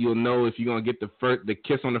certain way, you'll know if you're gonna get the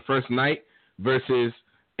kiss on the first night versus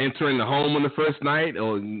entering the home on the first night,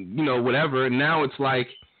 or you know, whatever. And now it's like,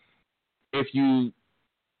 if you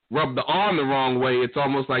rub the arm the wrong way, it's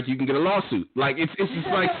almost like you can get a lawsuit. Like it's just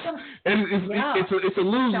like it's a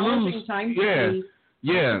lose.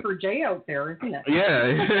 Yeah. For Jay out there, isn't it? Yeah,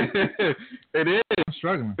 it is. I'm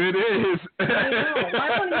struggling. It is. I know.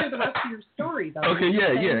 I want to hear the rest of your story, though. Okay,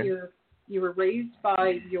 yeah. You were raised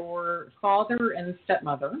by your father and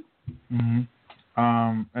stepmother.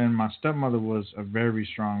 Mm-hmm. And my stepmother was a very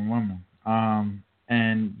strong woman.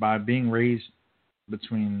 And by being raised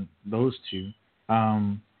between those two,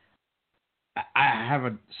 I have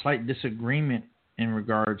a slight disagreement in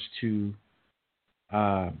regards to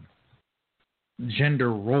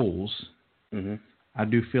gender roles. I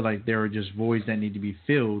do feel like there are just voids that need to be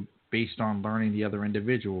filled based on learning the other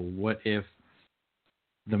individual. What if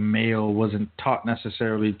the male wasn't taught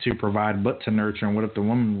necessarily to provide but to nurture, and what if the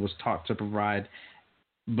woman was taught to provide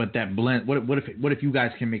but that blend? What if you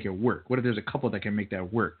guys can make it work? What if there's a couple that can make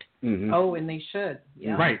that work? Oh, and they should.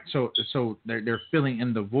 Yeah. Right. So they're filling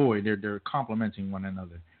in the void. They're complementing one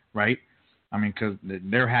another, right? I mean, because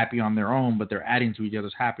they're happy on their own, but they're adding to each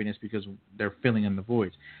other's happiness because they're filling in the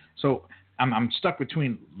voids. So I'm stuck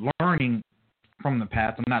between learning from the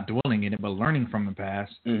past. I'm not dwelling in it, but learning from the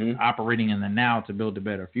past, operating in the now to build a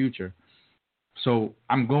better future. So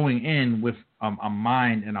I'm going in with a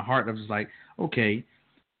mind and a heart of just like, okay,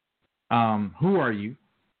 who are you?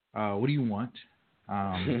 What do you want?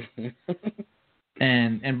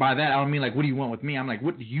 And by that, I don't mean like, what do you want with me? I'm like,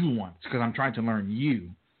 what do you want? Because I'm trying to learn you.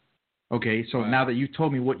 Okay, so now that you've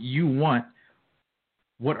told me what you want,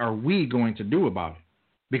 what are we going to do about it?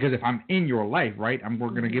 Because if I'm in your life, right, we're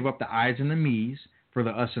going to give up the I's and the me's for the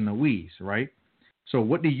us and the we's, right? So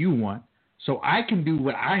what do you want? So I can do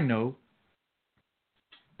what I know.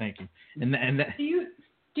 Thank you. And that, do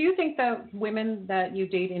you think that women that you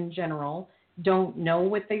date in general don't know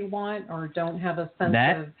what they want, or don't have a sense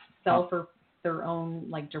of self or their own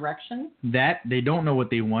like direction? That they don't know what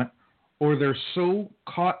they want, or they're so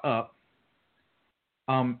caught up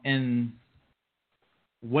in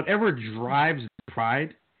whatever drives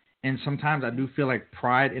pride. And sometimes I do feel like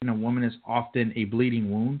pride in a woman is often a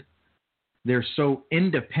bleeding wound. They're so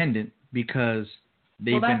independent because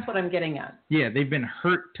that's what I'm getting at. Yeah, they've been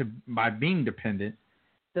hurt by being dependent.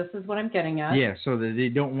 This is what I'm getting at. Yeah, so that they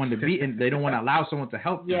don't want to be, and they don't want to allow someone to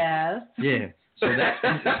help them. Yes. Yeah. So that,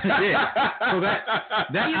 So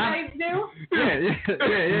that you guys do?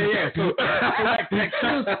 Yeah. So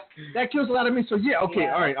that kills a lot of me. So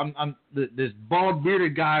all right. I'm this bald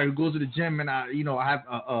bearded guy who goes to the gym, and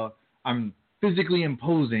I'm physically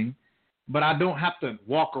imposing, but I don't have to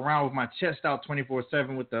walk around with my chest out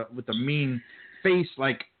 24/7 with the mean face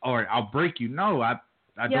like, all right, I'll break you. No, I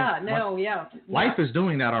don't. Life is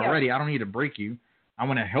doing that already. Yeah. I don't need to break you. I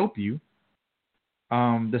want to help you.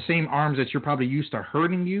 The same arms that you're probably used to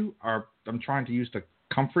hurting you I'm trying to use to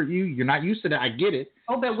comfort you. You're not used to that. I get it.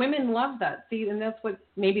 Oh, but women love that. See, and that's what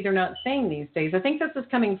maybe they're not saying these days. I think this is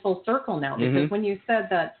coming full circle now, because when you said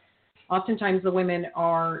that oftentimes the women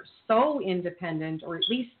are so independent, or at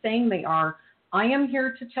least saying they are, I am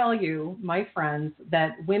here to tell you, my friends,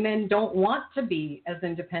 that women don't want to be as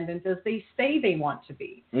independent as they say they want to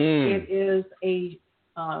be. It is a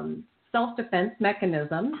self-defense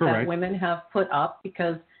mechanism that women have put up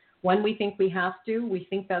because when we think we have to, we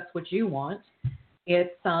think that's what you want.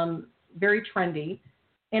 It's very trendy.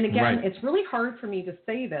 And again, it's really hard for me to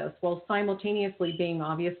say this while simultaneously being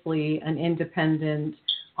obviously an independent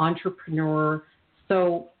entrepreneur.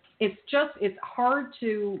 So it's hard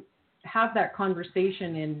to have that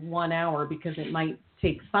conversation in 1 hour because it might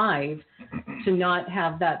take 5 to not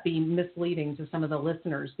have that be misleading to some of the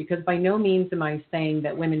listeners, because by no means am I saying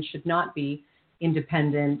that women should not be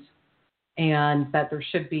independent and that there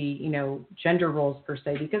should be, gender roles per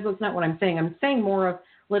se, because that's not what I'm saying. I'm saying more of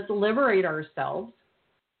let's liberate ourselves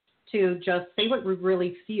to just say what we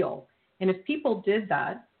really feel. And if people did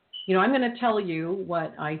that, I'm going to tell you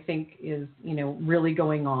what I think is, really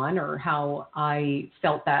going on, or how I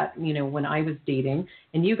felt that, when I was dating.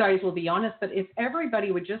 And you guys will be honest. But if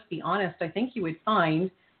everybody would just be honest, I think you would find,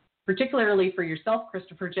 particularly for yourself,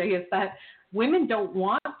 Christopher J., is that women don't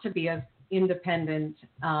want to be as independent,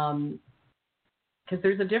 because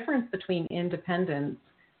there's a difference between independence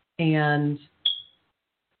and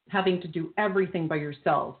having to do everything by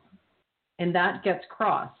yourself. And that gets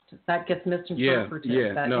crossed. That gets misinterpreted.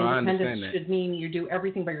 Yeah. That no, independence should mean you do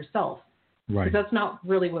everything by yourself. Right. Because that's not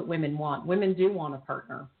really what women want. Women do want a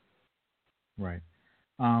partner. Right.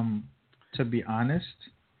 To be honest,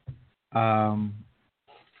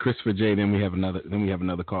 Christopher J. Then we have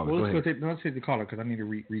another caller. Well, let's take the caller because I need to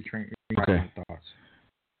retrain my thoughts.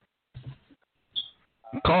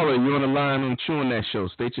 Caller, you're on the line on Choo on that show.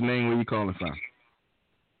 State your name, where you calling from.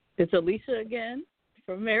 It's Alicia again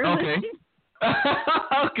from Maryland. Okay.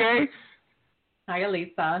 Okay. Hi,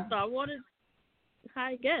 Elisa. So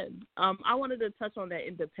hi again. I wanted to touch on that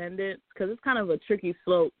independence because it's kind of a tricky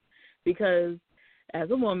slope, because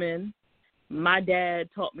as a woman, my dad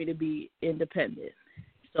taught me to be independent.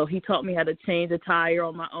 So he taught me how to change a tire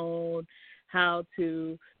on my own, how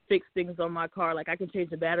to fix things on my car. Like I can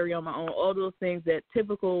change the battery on my own, all those things that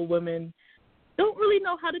typical women don't really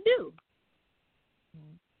know how to do.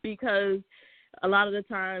 Because a lot of the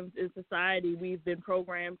times in society, we've been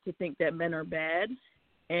programmed to think that men are bad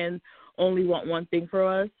and only want one thing for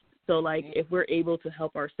us. So, like, if we're able to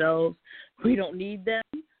help ourselves, we don't need them.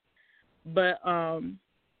 But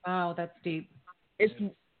wow, that's deep.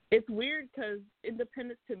 It's weird because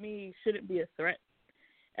independence to me shouldn't be a threat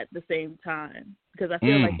at the same time, because I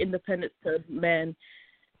feel like independence to men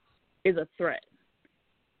is a threat,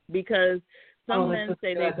 because some men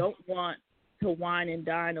say they don't want to wine and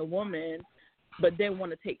dine a woman, but then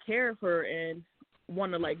want to take care of her and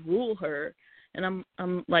want to like rule her. And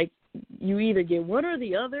I'm like, you either get one or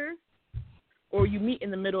the other, or you meet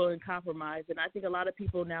in the middle and compromise. And I think a lot of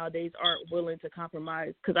people nowadays aren't willing to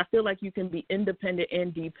compromise, because I feel like you can be independent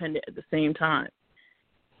and dependent at the same time.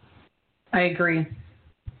 I agree.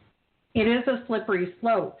 It is a slippery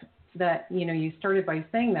slope that, you started by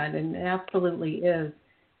saying that, and it absolutely is.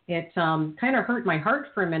 It kind of hurt my heart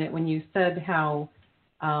for a minute when you said how,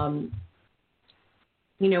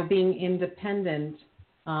 being independent.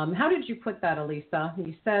 How did you put that, Elisa?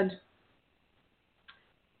 You said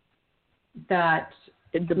that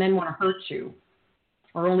the men want to hurt you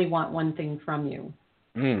or only want one thing from you.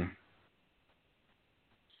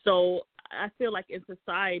 So I feel like in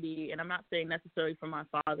society, and I'm not saying necessarily for my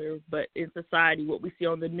father, but in society, what we see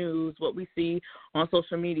on the news, what we see on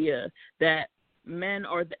social media, that men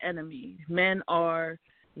are the enemy. Men are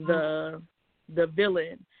the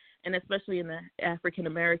villain. And especially in the African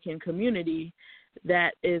American community,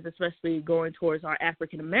 that is especially going towards our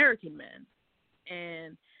African American men.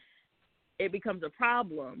 And it becomes a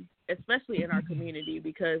problem, especially in our community,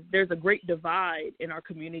 because there's a great divide in our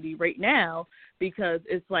community right now, because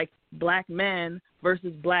it's like black men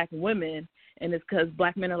versus black women. And it's because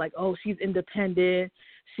black men are like, oh, she's independent.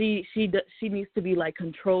 She needs to be like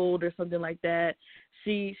controlled or something like that.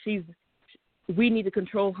 We need to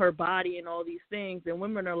control her body and all these things. And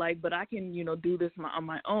women are like, but I can, do this on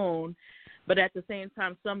my own. But at the same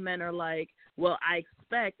time, some men are like, well, I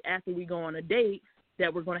expect after we go on a date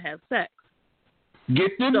that we're going to have sex.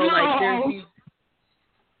 Get the so like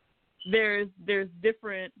there's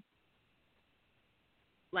different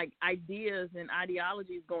like ideas and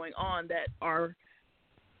ideologies going on that are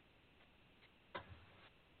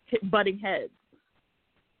butting heads.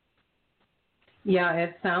 Yeah,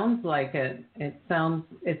 it sounds like it. It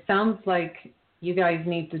sounds like you guys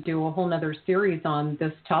need to do a whole nother series on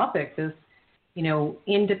this topic, this,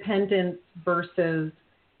 independence versus,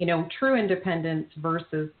 true independence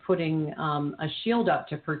versus putting a shield up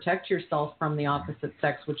to protect yourself from the opposite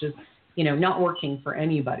sex, which is not working for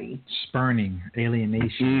anybody. Spurning,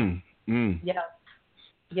 alienation.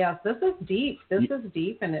 Yes, this is deep.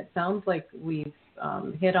 And it sounds like we've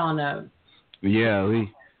hit on a...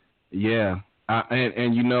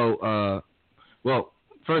 Well,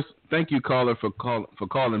 first, thank you, caller, for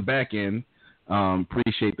calling back in.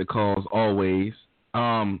 Appreciate the calls always.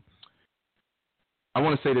 I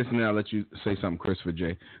want to say this, and then I'll let you say something, Christopher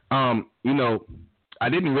J. I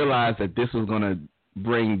didn't realize that this was going to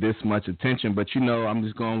bring this much attention, but I'm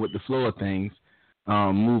just going with the flow of things,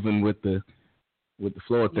 moving with the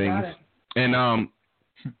flow of things. And I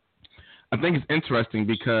think it's interesting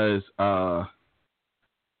because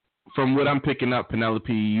from what I'm picking up,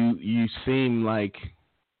 Penelope, you seem like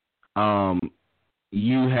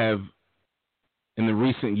you have in the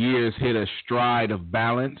recent years hit a stride of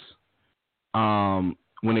balance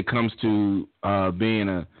when it comes to being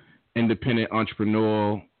an independent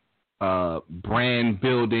entrepreneurial, brand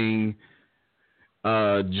building,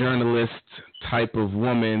 journalist type of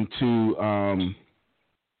woman to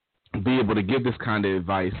be able to give this kind of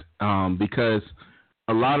advice, because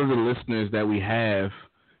a lot of the listeners that we have,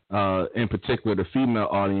 in particular the female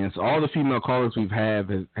audience, all the female callers we've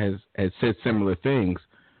had has said similar things,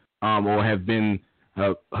 or have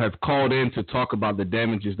called in to talk about the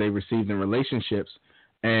damages they received in relationships.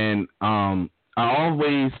 And I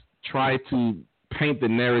always try to paint the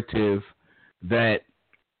narrative that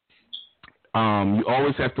you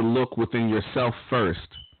always have to look within yourself first,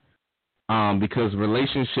 because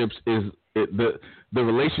relationships the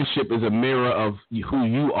relationship is a mirror of who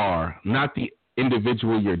you are, not the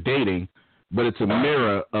individual you're dating, but it's a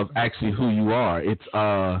mirror of actually who you are. It's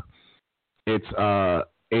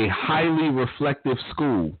a highly reflective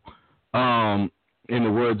school, in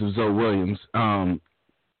the words of Zoe Williams.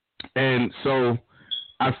 And so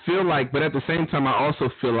I feel like, but at the same time, I also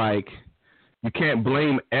feel like you can't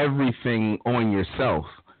blame everything on yourself.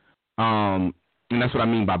 And that's what I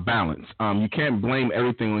mean by balance. You can't blame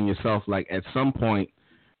everything on yourself. Like, at some point,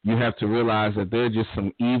 you have to realize that they're just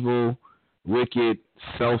some evil, wicked,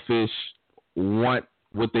 selfish, want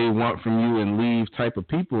what they want from you and leave type of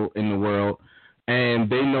people in the world, and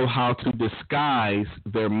they know how to disguise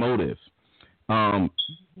their motive.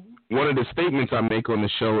 One of the statements I make on the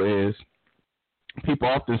show is, people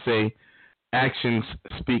often say actions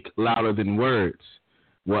speak louder than words.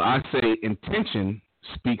 Well, I say intention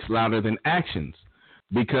speaks louder than actions,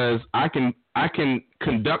 because I can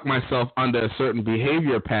conduct myself under a certain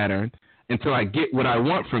behavior pattern until I get what I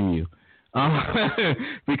want from you,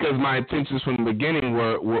 because my intentions from the beginning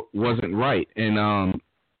wasn't right. And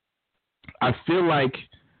I feel like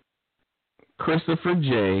Christopher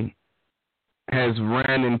J has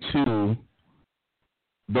ran into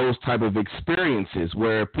those type of experiences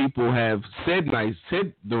where people have said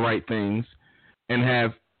the right things and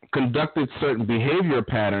have conducted certain behavior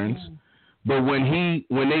patterns, but when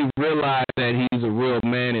they realize that he's a real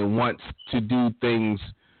man and wants to do things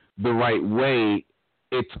the right way,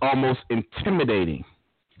 it's almost intimidating.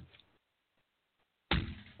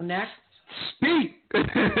 Next. Speak.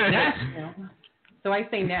 Next. So I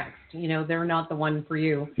say next. They're not the one for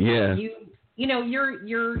you. Yeah.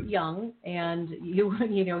 You're young, and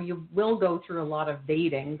you will go through a lot of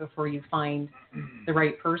dating before you find the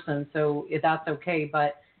right person. So that's okay.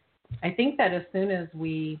 But I think that as soon as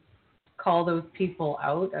we call those people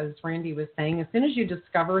out, as Randy was saying, as soon as you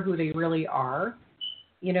discover who they really are,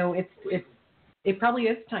 it probably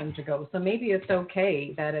is time to go. So maybe it's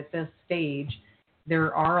okay that at this stage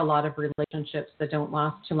there are a lot of relationships that don't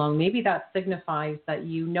last too long. Maybe that signifies that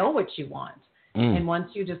you know what you want. And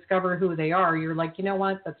once you discover who they are, you're like, you know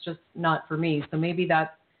what, that's just not for me. So maybe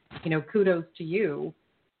that's, kudos to you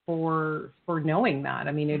for knowing that.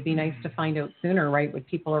 I mean, it'd be nice to find out sooner, right, what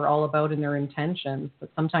people are all about and their intentions. But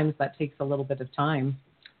sometimes that takes a little bit of time.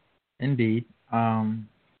 Indeed.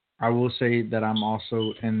 I will say that I'm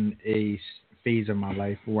also in a phase of my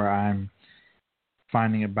life where I'm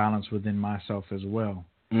finding a balance within myself as well.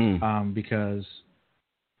 Because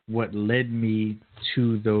what led me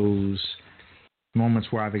to those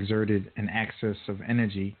moments where I've exerted an excess of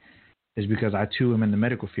energy is because I too am in the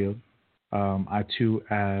medical field. I too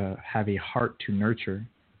have a heart to nurture.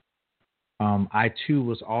 I too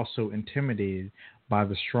was also intimidated by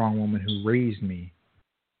the strong woman who raised me,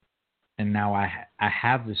 and now I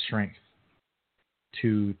have the strength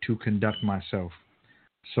to conduct myself.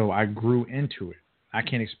 So I grew into it. I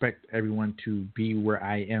can't expect everyone to be where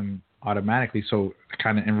I am automatically. So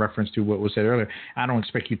kind of in reference to what was said earlier, I don't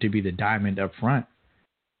expect you to be the diamond up front.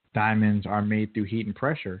 Diamonds are made through heat and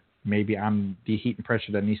pressure. Maybe I'm the heat and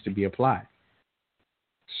pressure that needs to be applied.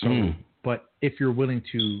 So, but if you're willing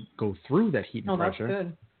to go through that heat and pressure, that's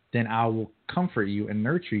good. then I will comfort you and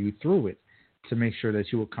nurture you through it to make sure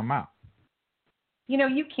that you will come out. You know,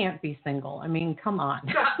 you can't be single. I mean, come on.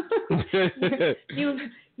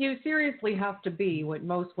 You seriously have to be what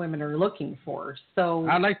most women are looking for. So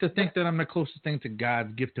I like to think that I'm the closest thing to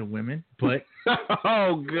God's gift to women, but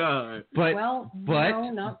oh God. But well, but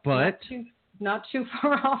not too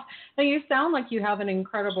far off. Now, you sound like you have an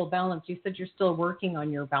incredible balance. You said you're still working on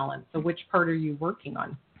your balance. So which part are you working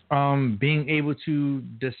on? Being able to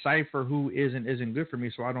decipher who is and isn't good for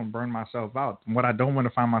me so I don't burn myself out. What I don't want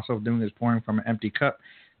to find myself doing is pouring from an empty cup,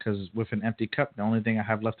 because with an empty cup, the only thing I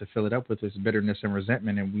have left to fill it up with is bitterness and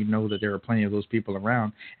resentment, and we know that there are plenty of those people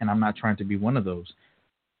around, and I'm not trying to be one of those.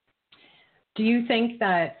 Do you think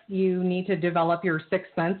that you need to develop your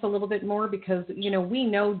sixth sense a little bit more? Because, you know, we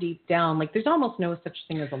know deep down, like there's almost no such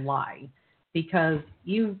thing as a lie, because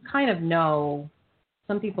you kind of know.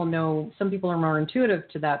 Some people are more intuitive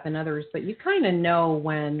to that than others, but you kind of know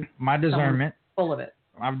when my discernment full of it.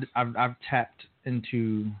 I've tapped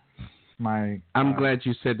into my. I'm glad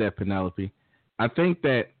you said that, Penelope. I think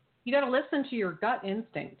that you got to listen to your gut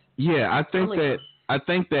instinct. Yeah, I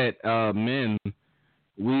think that men,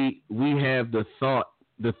 we have the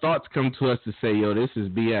thoughts come to us to say, yo, this is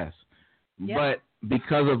BS. Yeah. But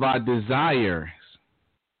because of our desires,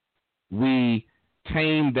 we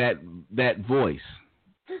tame that voice.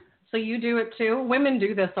 So you do it too? Women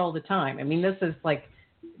do this all the time. I mean, this is like,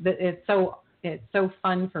 it's so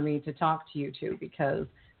fun for me to talk to you two, because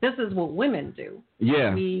this is what women do.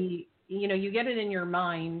 Yeah. You get it in your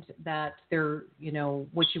mind that they're,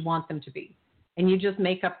 what you want them to be. And you just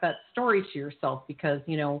make up that story to yourself because,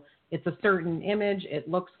 it's a certain image. It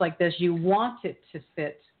looks like this. You want it to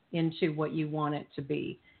fit into what you want it to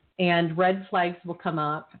be. And red flags will come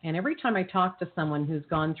up. And every time I talk to someone who's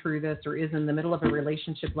gone through this or is in the middle of a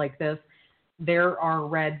relationship like this, there are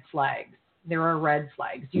red flags. There are red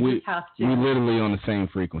flags. Just have to. We're literally on the same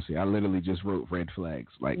frequency. I literally just wrote red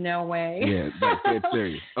flags. Like, no way. Yeah, that's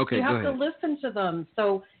serious. Okay, you have to listen to them.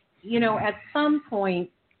 So, at some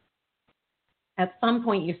point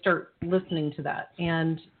you start listening to that.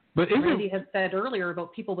 And Randy had said earlier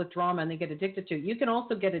about people with drama and they get addicted to it. You can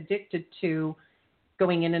also get addicted to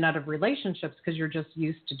going in and out of relationships because you're just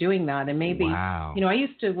used to doing that. And maybe, wow. I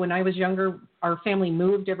used to, when I was younger, our family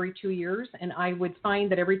moved every 2 years, and I would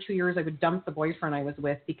find that every 2 years I would dump the boyfriend I was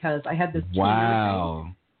with because I had this 2 year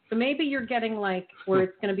thing. So maybe you're getting like where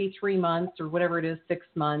it's going to be 3 months or whatever it is, 6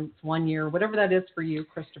 months, 1 year, whatever that is for you,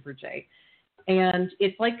 Christopher J. And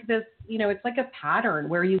it's like this, it's like a pattern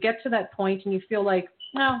where you get to that point and you feel like,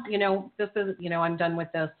 well, this is, I'm done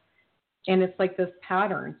with this. And it's like this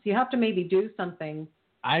pattern. So you have to maybe do something.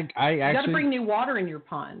 You got to bring new water in your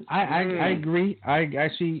pond. I agree. I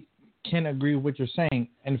actually can agree with what you're saying.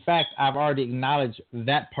 In fact, I've already acknowledged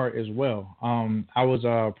that part as well. I was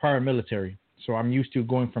prior military, so I'm used to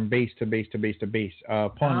going from base to base to base to base.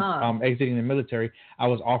 Upon exiting the military, I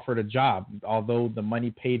was offered a job. Although the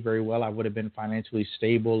money paid very well, I would have been financially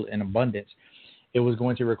stable in abundance. It was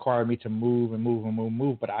going to require me to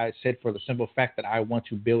move. But I said, for the simple fact that I want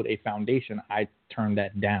to build a foundation, I turned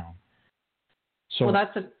that down. So, well,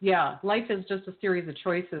 life is just a series of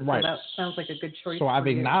choices. Right. So that sounds like a good choice. So I've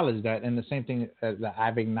acknowledged that, and the same thing that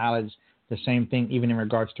I've acknowledged the same thing even in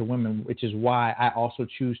regards to women, which is why I also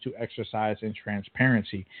choose to exercise in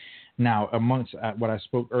transparency. Now, amongst what I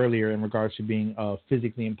spoke earlier in regards to being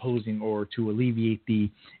physically imposing or to alleviate the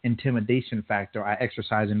intimidation factor, I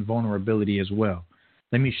exercise in vulnerability as well.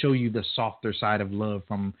 Let me show you the softer side of love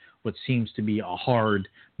from what seems to be a hard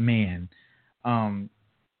man.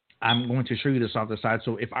 I'm going to show you the softer side.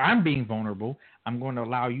 So if I'm being vulnerable, I'm going to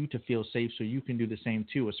allow you to feel safe so you can do the same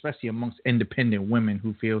too, especially amongst independent women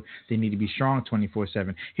who feel they need to be strong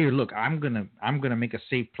 24/7. Here, look, I'm gonna make a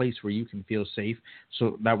safe place where you can feel safe,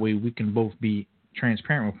 so that way we can both be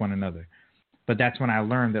transparent with one another. But that's when I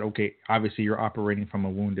learned that, okay, obviously you're operating from a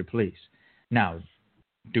wounded place. Now,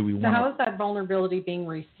 do we want? So how is that vulnerability being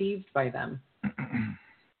received by them?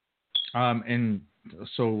 And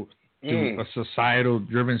so. To a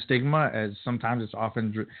societal-driven stigma, as sometimes it's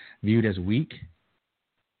often viewed as weak.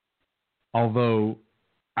 Although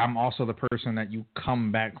I'm also the person that you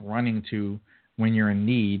come back running to when you're in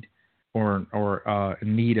need or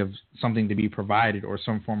in need of something to be provided or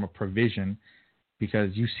some form of provision,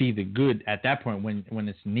 because you see the good at that point when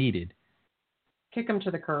it's needed. Kick them to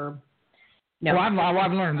the curb. No. Well,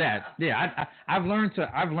 I've learned that. Yeah, I've learned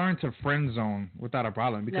to friend zone without a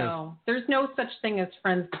problem, because no, there's no such thing as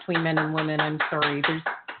friends between men and women. I'm sorry.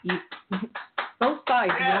 Both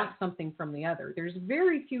sides want something from the other. There's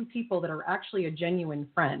very few people that are actually a genuine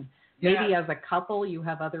friend. Maybe as a couple you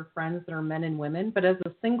have other friends that are men and women, but as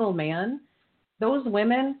a single man, those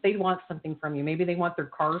women, they want something from you. Maybe they want their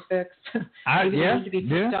car fixed. Maybe they need to be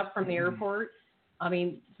picked up from the airport. I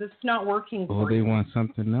mean, this is not working for they you. want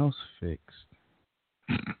something else fixed.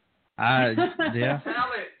 Yeah.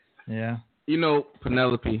 Yeah. You know,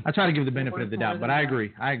 Penelope. I try to give the benefit of the doubt, but I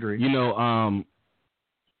agree. You know,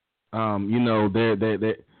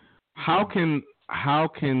 they how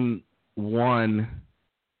can one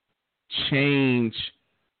change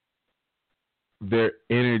their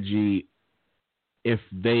energy if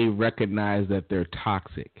they recognize that they're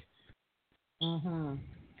toxic? Mm-hmm.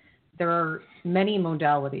 There are many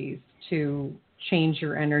modalities to change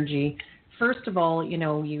your energy. First of all, you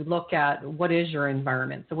know, you look at what is your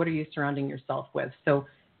environment. So what are you surrounding yourself with? So,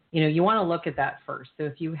 you know, you want to look at that first. So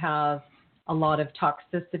if you have a lot of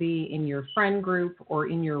toxicity in your friend group or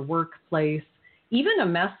in your workplace, even a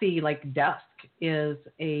messy like desk is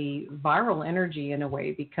a viral energy in a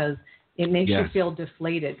way, because it makes you feel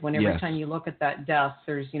deflated when every time you look at that desk,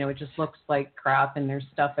 there's, you know, it just looks like crap and there's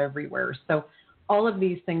stuff everywhere. So all of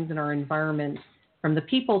these things in our environment, from the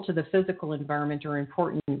people to the physical environment, are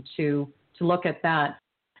important to look at that.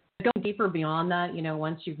 Going deeper beyond that, you know,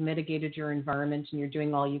 once you've mitigated your environment and you're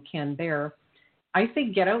doing all you can there, I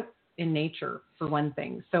say get out in nature for one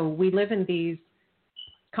thing. So we live in these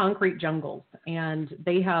concrete jungles, and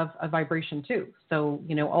they have a vibration too. So,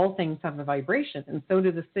 you know, all things have a vibration, and so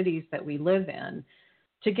do the cities that we live in.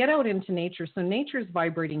 To get out into nature, so nature's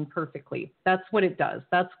vibrating perfectly. That's what it does.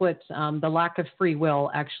 That's what the lack of free will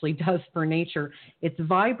actually does for nature. It's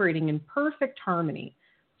vibrating in perfect harmony.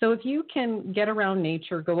 So if you can get around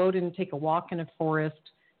nature, go out and take a walk in a forest,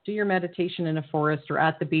 do your meditation in a forest or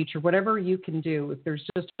at the beach or whatever you can do, if there's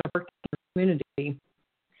just a working community,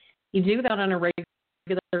 you do that on a regular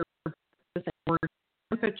basis,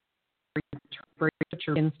 and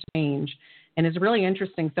temperature begins to change. And it's really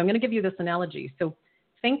interesting. So I'm going to give you this analogy. So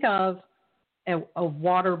think of a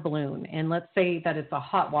water balloon, and let's say that it's a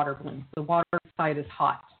hot water balloon. The water inside is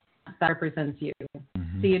hot. That represents you.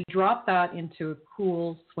 So you drop that into a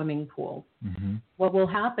cool swimming pool. What will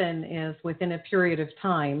happen is within a period of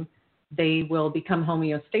time, they will become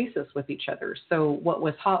homeostasis with each other. So what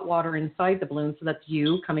was hot water inside the balloon, so that's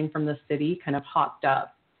you coming from the city, kind of hopped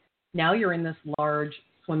up. Now you're in this large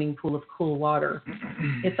swimming pool of cool water.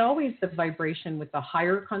 It's always the vibration with the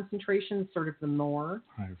higher concentration, sort of the more,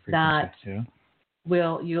 that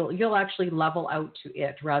you'll actually level out to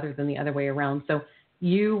it rather than the other way around. So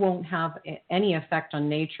you won't have any effect on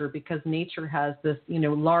nature, because nature has this, you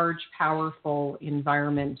know, large, powerful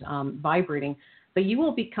environment vibrating, but you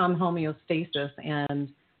will become homeostasis and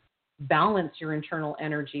balance your internal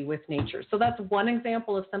energy with nature. So that's one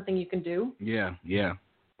example of something you can do. Yeah.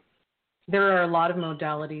 There are a lot of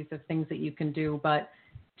modalities of things that you can do, but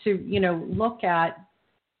to, you know, look at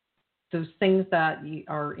those things that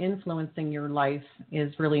are influencing your life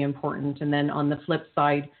is really important. And then on the flip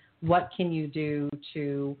side, what can you do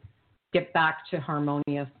to get back to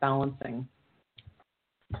harmonious balancing?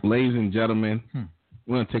 Ladies and gentlemen,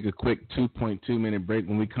 we're going to take a quick 2.2 minute break.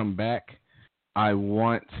 When we come back, I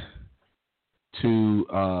want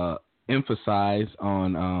to emphasize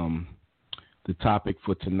on the topic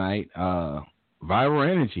for tonight, viral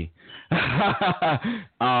energy.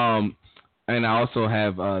 And I also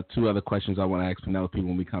have two other questions I want to ask Penelope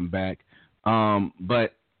when we come back.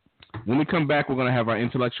 But when we come back, we're going to have our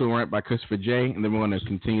intellectual rant by Christopher J., and then we're going to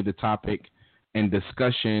continue the topic and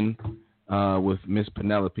discussion with Miss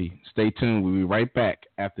Penelope. Stay tuned. We'll be right back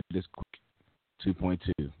after this quick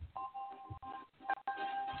 2.2.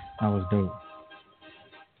 That was dope.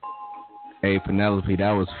 Hey, Penelope,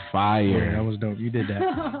 that was fire. Yeah, that was dope. You did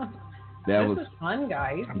that. This is fun,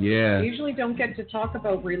 guys. Yeah. I usually don't get to talk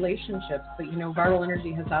about relationships, but, you know, viral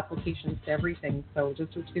energy has applications to everything, so this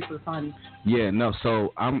was super fun. Yeah, no,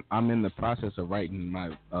 so I'm in the process of writing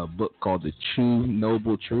my book called The Choo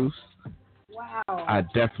Noble Truths. Wow. I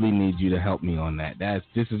definitely need you to help me on that.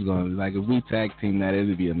 This is going to, like, if we tag team that, it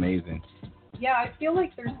would be amazing. Yeah, I feel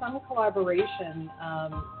like there's some collaboration.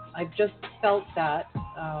 I've just felt that.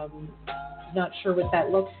 Not sure what that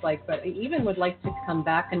looks like, but I even would like to come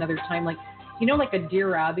back another time, like, you know, like a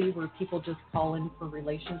Dear Abby where people just call in for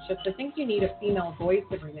relationships. I think you need a female voice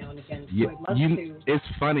every now and again. So I'd love to. It's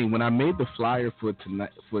funny, when I made the flyer for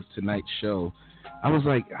tonight's show, I was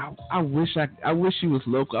like, I wish she was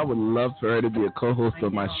local. I would love for her to be a co-host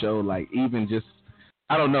of my show. Like, even just,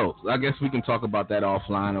 I don't know. I guess we can talk about that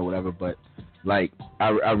offline or whatever. But like, I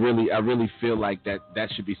really feel like that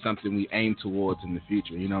should be something we aim towards in the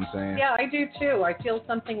future. You know what I'm saying? Yeah, I do too. I feel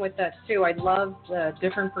something with that too. I love the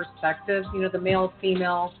different perspectives. You know, the male,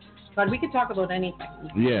 female. But we could talk about anything.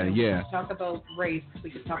 Yeah. We could talk about race.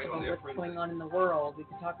 We could talk about what's going on in the world. We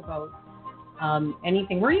could talk about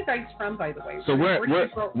anything. Where are you guys from, by the way? So where did you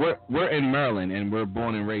grow? we're in Maryland, and we're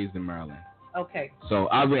born and raised in Maryland. Okay. So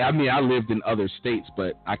I lived in other states,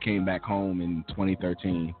 but I came back home in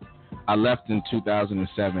 2013. I left in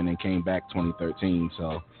 2007 and came back 2013.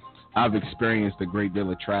 So I've experienced a great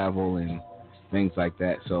deal of travel and things like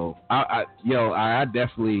that. So I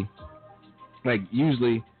definitely, like,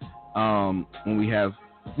 usually when we have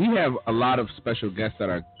a lot of special guests that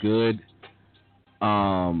are good.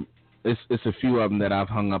 It's a few of them that I've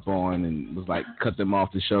hung up on and was like cut them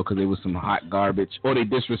off the show because they was some hot garbage or they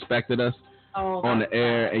disrespected us on the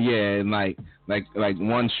air. Yeah, and like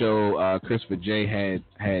one show, Christopher J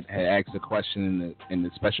had asked a question and the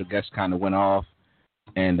special guest kind of went off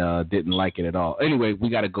and didn't like it at all. Anyway, we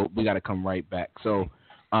gotta come right back. So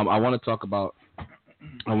I want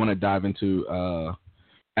to dive into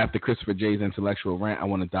after Christopher J's intellectual rant. I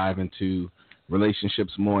want to dive into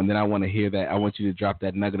relationships more, and then I want to hear that. I want you to drop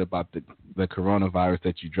that nugget about the coronavirus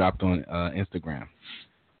that you dropped on Instagram.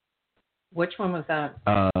 Which one was that?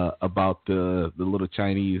 About the little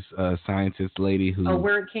Chinese scientist lady who. Oh,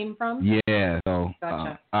 where it came from? Yeah. So,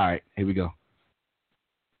 gotcha. All right, here we go.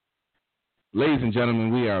 Ladies and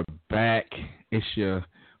gentlemen, we are back. It's your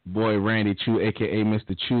boy Randy Choo, aka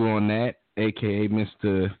Mr. Choo on that, aka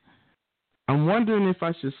Mr. I'm wondering if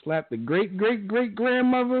I should slap the great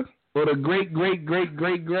grandmother or the great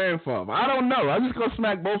grandfather. I don't know. I'm just gonna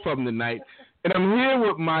smack both of them tonight. And I'm here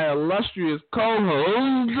with my illustrious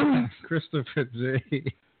co-host, Christopher J,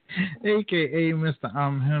 a.k.a. Mr.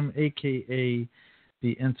 I'm Him, a.k.a.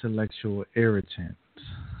 the intellectual irritant.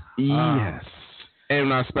 Yes.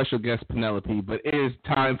 And our special guest, Penelope. But it is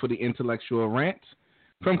time for the intellectual rant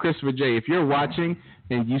from Christopher J. If you're watching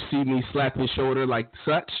and you see me slap his shoulder like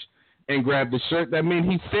such and grab the shirt, that means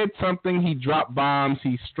he said something. He dropped bombs.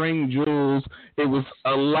 He stringed jewels. It was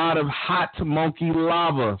a lot of hot monkey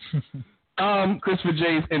lava. Christopher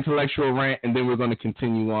J's intellectual rant, and then we're going to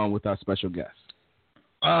continue on with our special guest.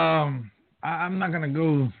 I'm not going to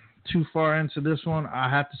go too far into this one. I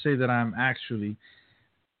have to say that I'm actually,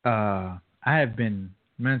 I have been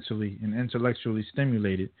mentally and intellectually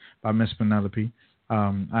stimulated by Miss Penelope.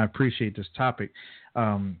 I appreciate this topic.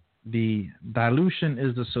 The dilution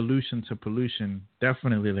is the solution to pollution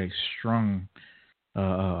definitely like strung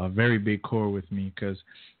a very big chord with me, because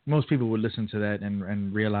most people would listen to that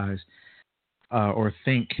and realize or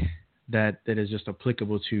think that it is just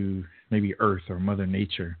applicable to maybe Earth or Mother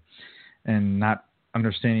Nature, and not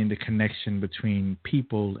understanding the connection between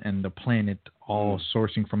people and the planet, all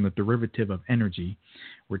sourcing from the derivative of energy.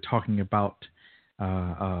 We're talking about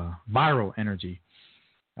viral energy,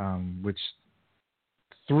 which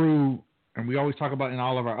through, and we always talk about in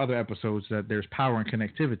all of our other episodes that there's power in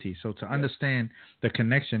connectivity. So to understand the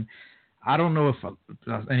connection, I don't know if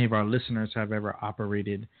any of our listeners have ever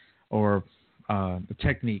operated or the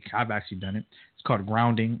technique. I've actually done it. It's called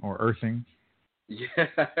grounding or earthing.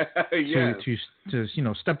 Yeah.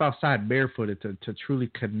 To step outside barefooted to truly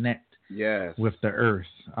connect with the earth.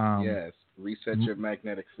 Yes. Reset your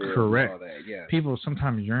magnetic field. Correct. And all that. Yes. People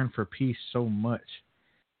sometimes yearn for peace so much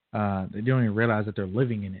they don't even realize that they're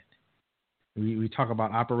living in it. We talk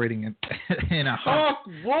about operating in a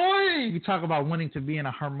boy. We talk about wanting to be in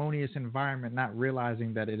a harmonious environment, not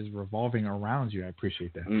realizing that it is revolving around you. I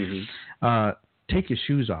appreciate that. Mm-hmm. Take your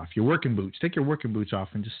shoes off, your working boots. Take your working boots off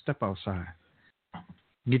and just step outside.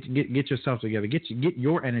 Get yourself together. Get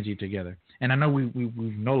your energy together. And I know we've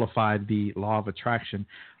nullified the law of attraction,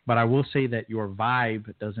 but I will say that your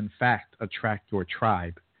vibe does in fact attract your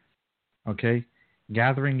tribe. Okay,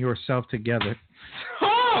 gathering yourself together.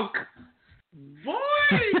 Talk, boy.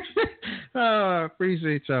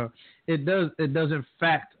 Appreciate y'all. It does in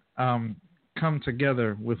fact come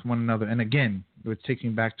together with one another. And again, we're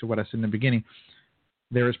taking back to what I said in the beginning.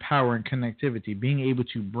 There is power in connectivity. Being able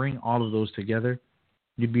to bring all of those together,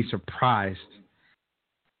 you'd be surprised.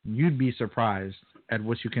 You'd be surprised at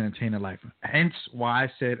what you can attain in life. Hence why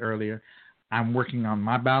I said earlier, I'm working on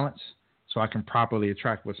my balance so I can properly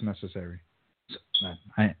attract what's necessary.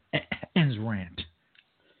 Ends rant.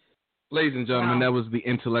 Ladies and gentlemen, That was the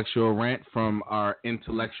intellectual rant from our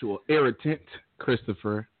intellectual irritant,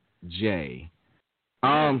 Christopher J.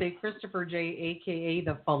 Say Christopher J, a.k.a.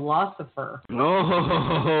 the philosopher.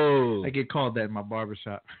 Oh. I get called that in my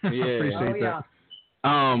barbershop. Yeah. Appreciate that.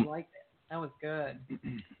 I like that. That was good.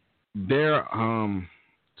 There, I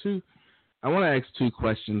want to ask two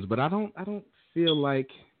questions, but I don't feel like.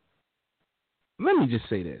 Let me just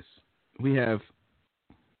say this: we have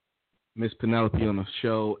Miss Penelope on the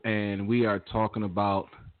show, and we are talking about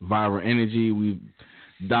viral energy. We've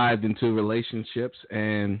dived into relationships,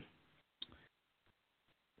 and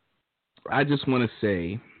I just want to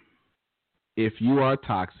say if you are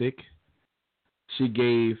toxic, she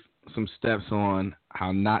gave some steps on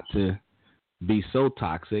how not to be so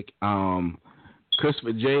toxic.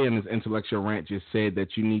 Christopher J in his intellectual rant just said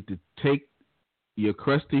that you need to take your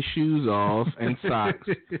crusty shoes off and socks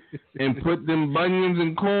and put them bunions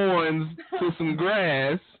and corns to some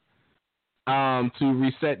grass to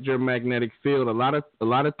reset your magnetic field. A lot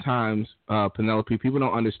of times, Penelope, people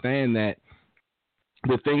don't understand that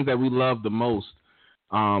the things that we love the most,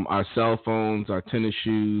 our cell phones, our tennis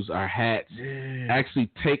shoes, our hats, actually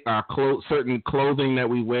take our certain clothing that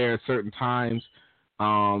we wear at certain times,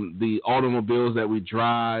 the automobiles that we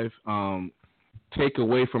drive, take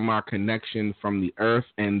away from our connection from the earth,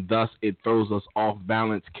 and thus it throws us off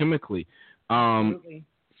balance chemically. Absolutely.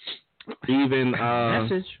 Even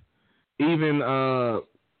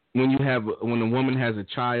when a woman has a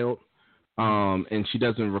child, and she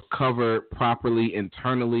doesn't recover properly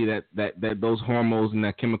internally, that those hormones and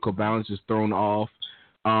that chemical balance is thrown off.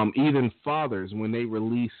 Even fathers, when they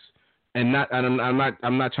release, I'm not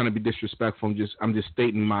trying to be disrespectful. I'm just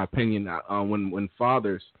stating my opinion. When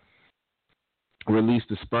fathers release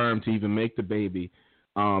the sperm to even make the baby,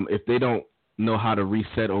 if they don't know how to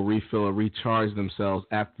reset or refill or recharge themselves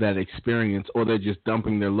after that experience, or they're just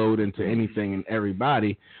dumping their load into anything and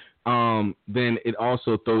everybody, then it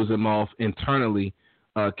also throws them off internally,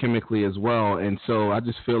 chemically as well. And so I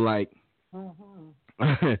just feel like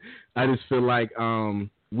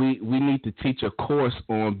we need to teach a course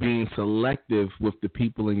on being selective with the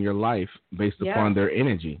people in your life based upon their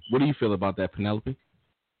energy. What do you feel about that, Penelope?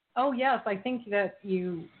 Oh, yes. I think that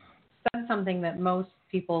you said something that most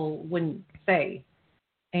people wouldn't say.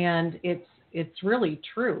 And it's really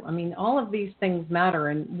true. I mean, all of these things matter,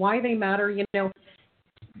 and why they matter, to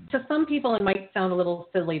some people it might sound a little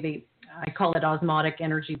silly. I call it osmotic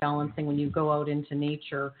energy balancing when you go out into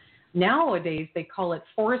nature. Nowadays, they call it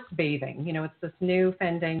forest bathing. It's this new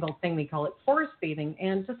fandangled thing. They call it forest bathing.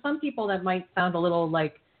 And to some people, that might sound a little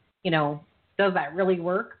like, does that really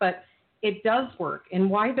work? But it does work.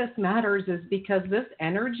 And why this matters is because this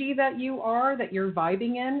energy that you're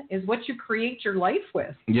vibing in, is what you create your life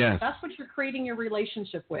with. Yes. That's what you're creating your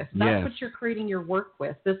relationship with. That's what you're creating your work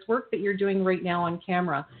with. This work that you're doing right now on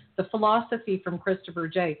camera, the philosophy from Christopher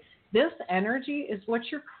J. This energy is what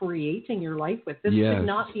you're creating your life with. This could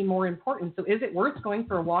not be more important. So is it worth going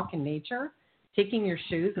for a walk in nature, taking your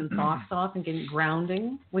shoes and socks off and getting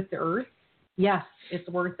grounding with the earth? Yes, it's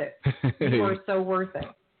worth it. You are so worth it.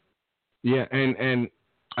 Yeah, and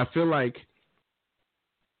I feel like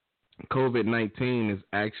COVID-19 is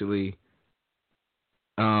actually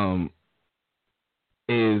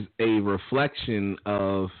is a reflection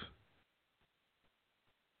of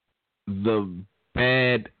the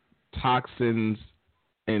bad toxins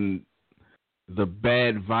and the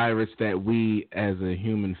bad virus that we as a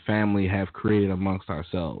human family have created amongst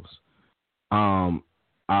ourselves. I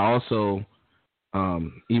also,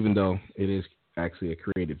 even though it is actually a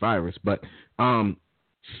created virus, but besides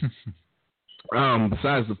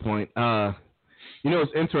the point,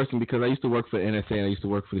 it's interesting because I used to work for NSA and I used to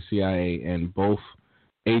work for the CIA, and both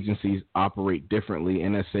agencies operate differently.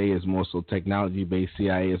 NSA is more so technology based,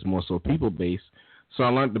 CIA is more so people based. So I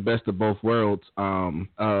learned the best of both worlds.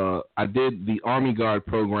 I did the Army Guard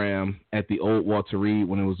program at the old Walter Reed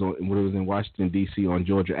when it was in Washington D.C. on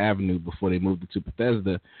Georgia Avenue before they moved it to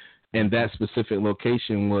Bethesda, and that specific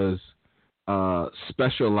location was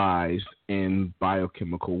specialized in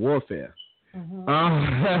biochemical warfare.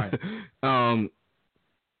 And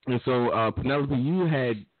so, Penelope, you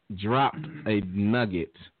had dropped a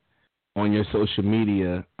nugget on your social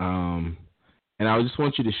media, and I just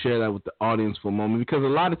want you to share that with the audience for a moment, because a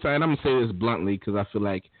lot of times, and I'm going to say this bluntly because I feel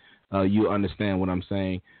like you understand what I'm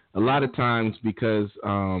saying. A lot of times, because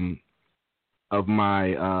of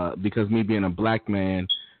because me being a black man,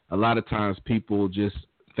 a lot of times people just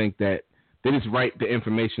think that they just write the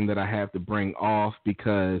information that I have to bring off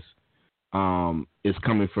because it's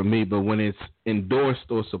coming from me. But when it's endorsed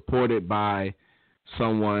or supported by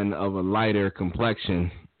someone of a lighter complexion,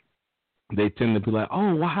 they tend to be like,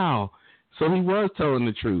 oh, wow, so he was telling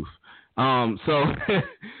the truth.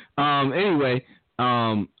 Anyway,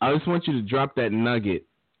 I just want you to drop that nugget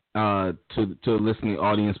to the listening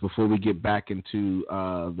audience before we get back into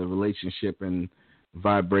the relationship and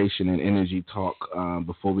vibration and energy talk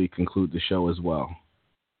before we conclude the show as well.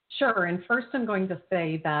 Sure. And first I'm going to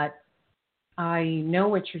say that I know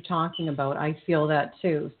what you're talking about. I feel that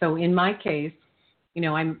too. So in my case,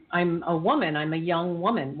 I'm a woman. I'm a young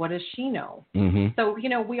woman. What does she know? Mm-hmm. So,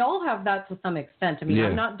 we all have that to some extent. I mean,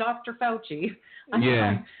 I'm not Dr. Fauci.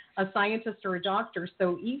 a scientist or a doctor.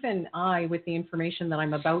 So even I, with the information that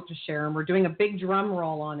I'm about to share, and we're doing a big drum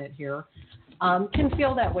roll on it here, can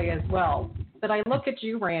feel that way as well. But I look at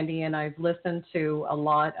you, Randy, and I've listened to a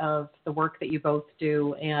lot of the work that you both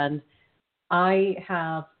do, and I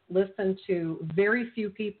have listened to very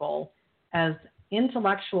few people as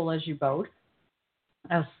intellectual as you both,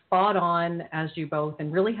 as spot on as you both,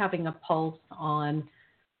 and really having a pulse on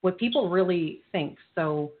what people really think.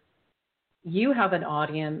 So you have an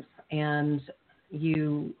audience, and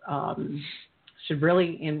you should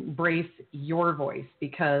really embrace your voice,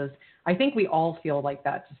 because I think we all feel like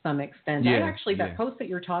that to some extent. Yeah, That post that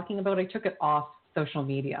you're talking about, I took it off social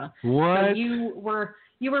media. What? So you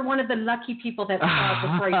were one of the lucky people that saw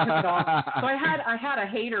it before I took it off. So I had a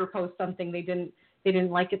hater post something, they didn't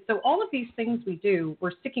like it. So all of these things we do,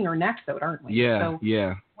 we're sticking our necks out, aren't we? Yeah, so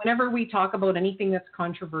yeah. Whenever we talk about anything that's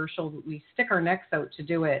controversial, we stick our necks out to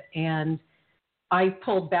do it. And I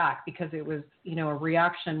pulled back because it was, a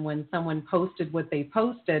reaction when someone posted what they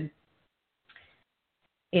posted.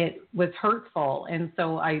 It was hurtful, and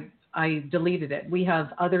so I deleted it. We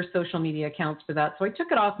have other social media accounts for that, so I took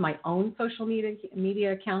it off my own social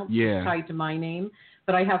media accounts tied to my name,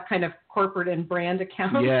 but I have kind of corporate and brand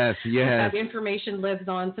accounts. Yes. That information lives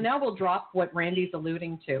on. So now we'll drop what Randy's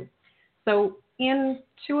alluding to. So in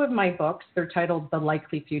 2 of my books, they're titled The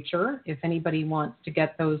Likely Future. If anybody wants to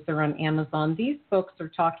get those, they're on Amazon. These books are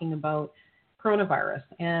talking about coronavirus.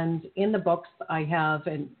 And in the books I have,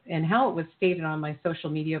 and how it was stated on my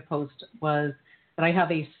social media post was that I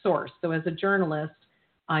have a source. So as a journalist,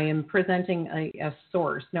 I am presenting a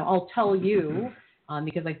source. Now I'll tell you,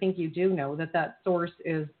 because I think you do know, that source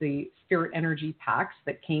is the spirit energy packs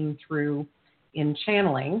that came through in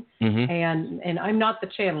channeling. Mm-hmm. And I'm not the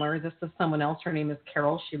channeler. This is someone else. Her name is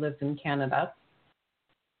Carol. She lives in Canada.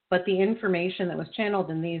 But the information that was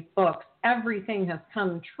channeled in these books, everything has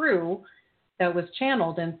come true that was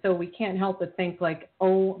channeled, and so we can't help but think like,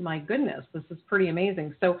 oh my goodness, this is pretty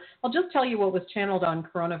amazing. So I'll just tell you what was channeled on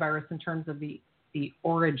coronavirus in terms of the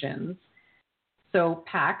origins. So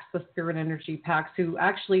Pax, the spirit energy Pax, who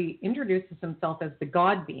actually introduces himself as the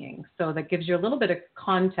God being, so that gives you a little bit of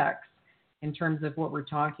context in terms of what we're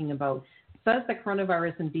talking about, says that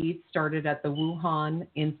coronavirus indeed started at the Wuhan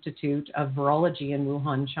Institute of Virology in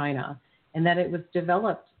Wuhan, China, and that it was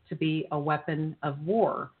developed to be a weapon of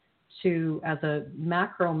war, as a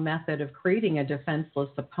macro method of creating a defenseless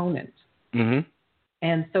opponent. Mm-hmm.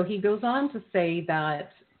 And so he goes on to say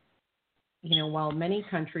that, while many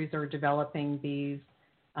countries are developing these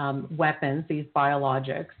weapons, these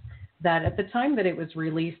biologics, that at the time that it was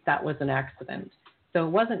released, that was an accident. So it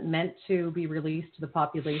wasn't meant to be released to the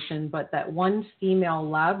population, but that one female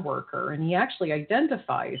lab worker, and he actually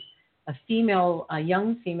identifies a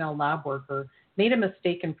young female lab worker, made a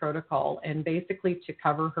mistake in protocol, and basically to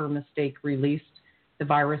cover her mistake released the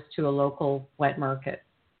virus to a local wet market.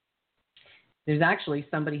 There's actually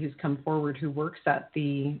somebody who's come forward who works at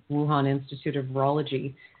the Wuhan Institute of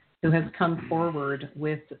Virology who has come forward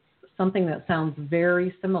with something that sounds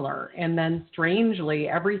very similar. And then strangely,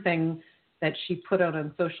 everything that she put out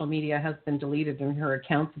on social media has been deleted and her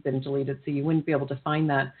accounts have been deleted, so you wouldn't be able to find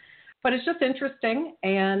that. But it's just interesting,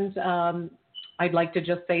 and I'd like to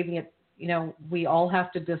just say that we all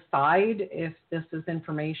have to decide if this is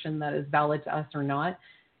information that is valid to us or not.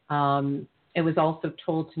 It was also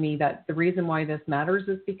told to me that the reason why this matters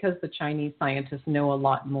is because the Chinese scientists know a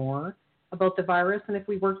lot more about the virus, and if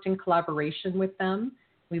we worked in collaboration with them,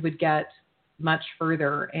 we would get much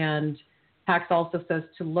further. And Pax also says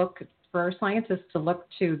for our scientists to look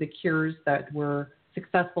to the cures that were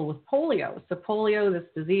successful with polio. So polio, this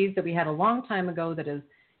disease that we had a long time ago that is,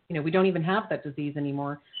 we don't even have that disease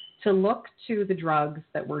anymore, to look to the drugs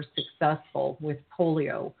that were successful with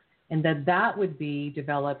polio, and that would be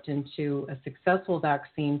developed into a successful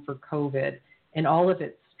vaccine for COVID and all of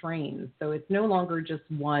its strains. So it's no longer just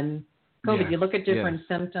one COVID. Yes, you look at different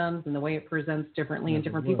symptoms and the way it presents differently in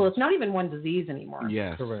different people. It's not even one disease anymore.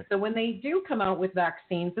 Yes. Correct. So when they do come out with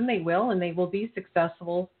vaccines, and they will be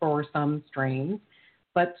successful for some strains,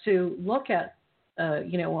 but to look at, a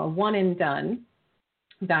one and done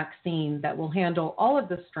vaccine that will handle all of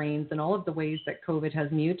the strains and all of the ways that COVID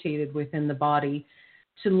has mutated within the body,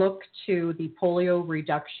 to look to the polio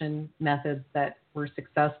reduction methods that were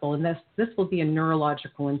successful. And this will be a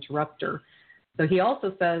neurological interrupter. So he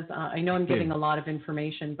also says, I know I'm giving a lot of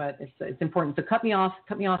information, but it's important. So cut me off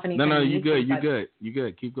anytime. No, you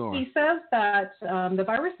good. Keep going. He says that the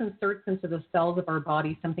virus inserts into the cells of our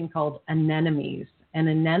body something called anemones. And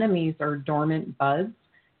anemones are dormant buds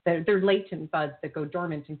They're latent buds that go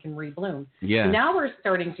dormant and can rebloom. Yeah. Now we're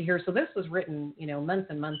starting to hear, so this was written, months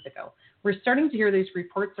and months ago. We're starting to hear these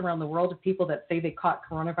reports around the world of people that say they caught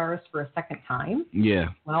coronavirus for a second time. Yeah.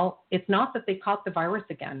 Well, it's not that they caught the virus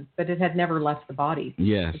again, but it had never left the body,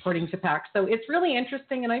 yes. according to PAC. So it's really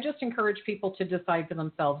interesting, and I just encourage people to decide for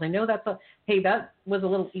themselves. I know that was a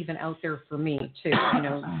little even out there for me, too,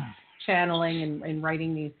 channeling and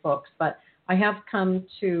writing these books. But I have come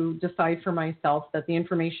to decide for myself that the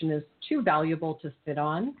information is too valuable to sit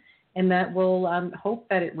on, and that we'll hope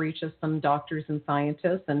that it reaches some doctors and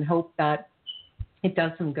scientists and hope that it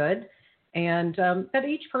does some good. And that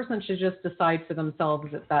each person should just decide for themselves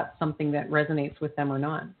if that's something that resonates with them or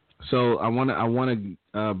not. So I want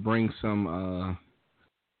to bring some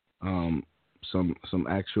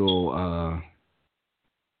actual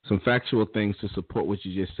some factual things to support what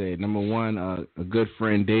you just said. Number one, a good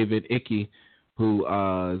friend, David Icke, who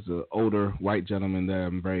is an older white gentleman that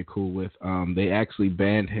I'm very cool with. They actually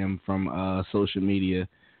banned him from social media.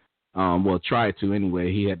 Tried to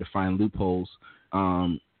anyway. He had to find loopholes.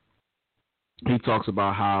 He talks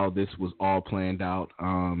about how this was all planned out.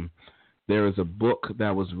 There is a book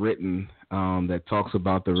that was written that talks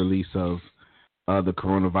about the release of the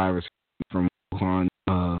coronavirus from Wuhan,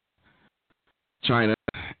 China,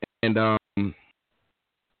 and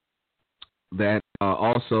that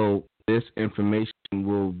also this information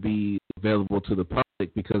will be available to the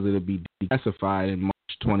public because it'll be declassified in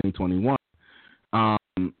March 2021.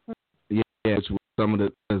 Which was some of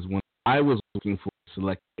the, because when I was looking for a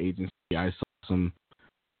select agency, I saw some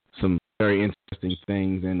very interesting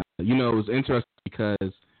things, and it was interesting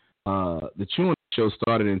because the Choo show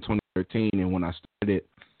started in 2013, and when I started it,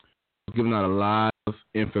 I was giving out a lot of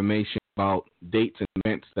information about dates and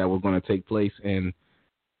events that were going to take place, and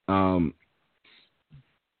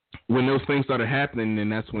when those things started happening,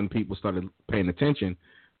 and that's when people started paying attention.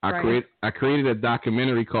 I created a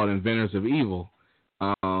documentary called Inventors of Evil.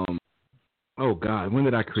 Oh God, when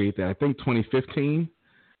did I create that? I think 2015.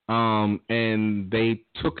 And they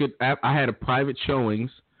took it. I had a private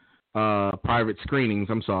screenings.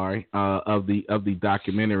 I'm sorry, of the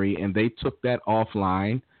documentary, and they took that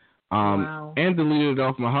offline, and deleted it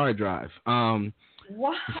off my hard drive.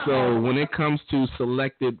 Wow. So when it comes to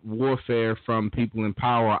selected warfare from people in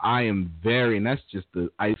power, I am very, and that's just the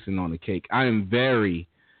icing on the cake. I am very,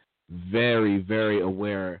 very, very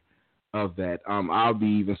aware of that. I'll be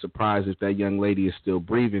even surprised if that young lady is still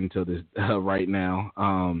breathing till this right now.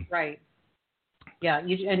 Right. Yeah,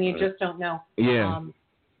 you just don't know. Yeah.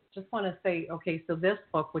 Just want to say, okay, so this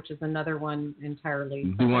book, which is another one entirely,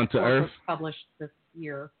 Do Unto Earth, was published this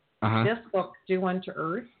year. Uh-huh. This book, Do Unto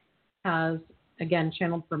Earth, has, again,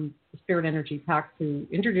 channeled from the Spirit Energy Pact, who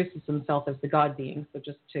introduces himself as the God being, so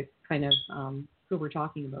just to kind of who we're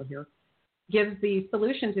talking about here, gives the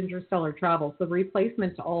solution to interstellar travel, so the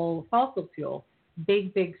replacement to all fossil fuel,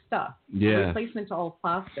 big stuff, yeah, replacement to all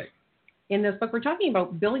plastic. In this book, we're talking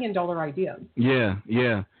about billion-dollar ideas. Yeah.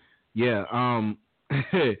 We're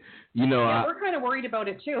kind of worried about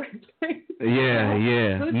it too.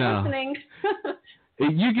 Yeah. Who's listening?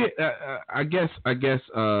 You get, I guess,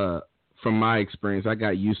 from my experience, I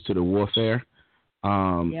got used to the warfare.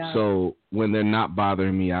 So when they're not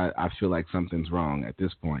bothering me, I feel like something's wrong at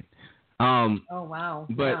this point. Oh wow!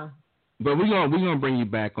 But we're gonna bring you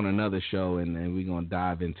back on another show, and we're gonna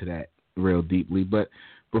dive into that real deeply. But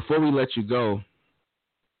before we let you go,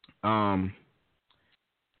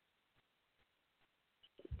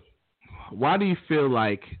 why do you feel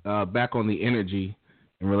like, back on the energy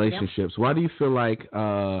and relationships, why do you feel like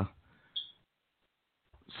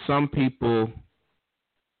some people,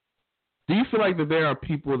 do you feel like that there are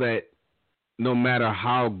people that no matter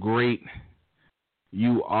how great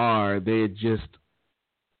you are, they're just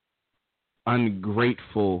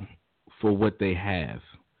ungrateful for what they have?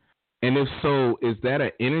 And if so, is that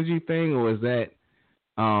an energy thing, or is that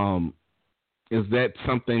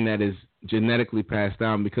something that is genetically passed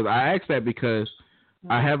down? Because I ask that because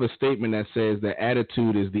I have a statement that says that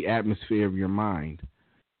attitude is the atmosphere of your mind.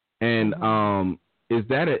 And is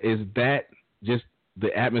that just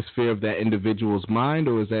the atmosphere of that individual's mind,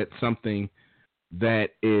 or is that something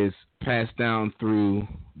that is passed down through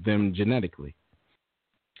them genetically?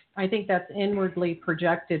 I think that's inwardly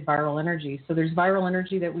projected viral energy. So there's viral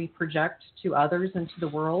energy that we project to others and to the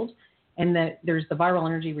world, and that there's the viral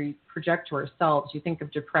energy we project to ourselves. You think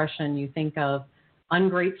of depression, you think of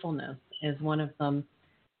ungratefulness as one of them.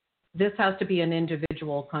 This has to be an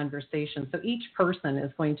individual conversation. So each person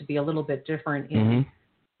is going to be a little bit different in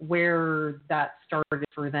where that started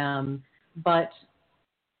for them. But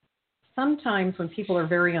sometimes when people are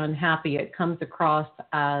very unhappy, it comes across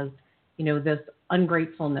as, this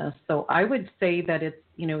ungratefulness. So I would say that it's,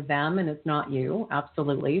 them and it's not you.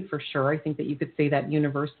 Absolutely, for sure. I think that you could say that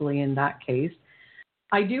universally in that case.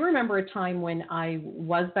 I do remember a time when I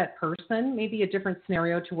was that person, maybe a different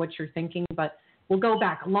scenario to what you're thinking, but we'll go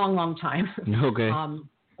back a long, long time. Okay. A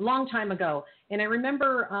long time ago. And I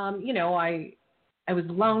remember, I was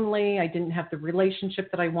lonely. I didn't have the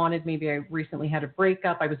relationship that I wanted. Maybe I recently had a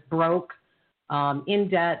breakup. I was broke, in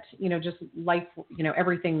debt, just life,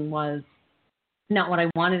 everything was not what I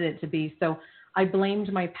wanted it to be. So I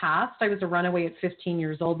blamed my past. I was a runaway at 15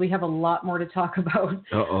 years old. We have a lot more to talk about.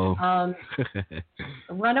 Uh-oh.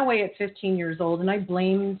 Runaway at 15 years old. And I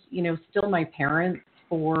blamed, still my parents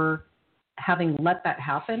for having let that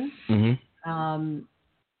happen. Mm-hmm.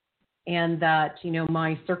 And that,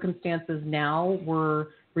 my circumstances now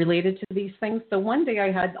were related to these things. So one day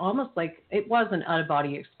I had almost like, it was an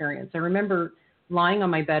out-of-body experience. I remember lying on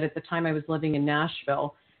my bed at the time I was living in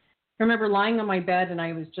Nashville. I remember lying on my bed and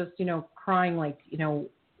I was just, crying like,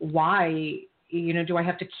 why, do I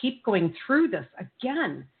have to keep going through this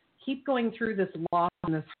again? Keep going through this loss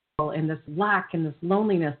and this hell and this lack and this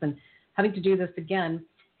loneliness and having to do this again.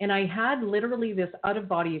 And I had literally this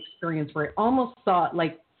out-of-body experience where I almost saw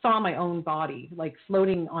my own body, like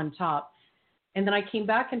floating on top. And then I came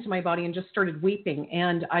back into my body and just started weeping.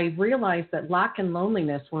 And I realized that lack and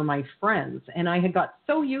loneliness were my friends. And I had got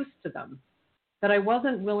so used to them that I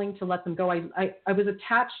wasn't willing to let them go. I was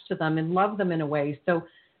attached to them and loved them in a way. So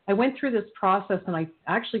I went through this process, and I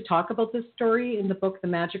actually talk about this story in the book, The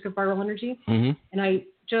Magic of Viral Energy. Mm-hmm. And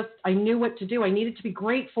I knew what to do. I needed to be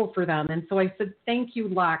grateful for them. And so I said, thank you,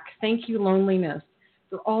 lack. Thank you, loneliness,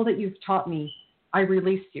 for all that you've taught me. I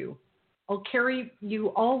release you. I'll carry you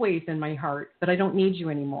always in my heart, but I don't need you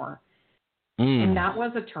anymore. And that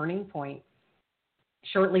was a turning point.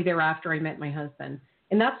 Shortly thereafter, I met my husband.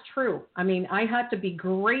 And that's true. I mean, I had to be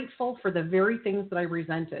grateful for the very things that I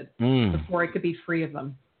resented before I could be free of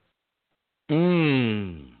them.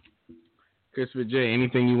 Christopher J.,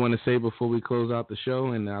 anything you want to say before we close out the show,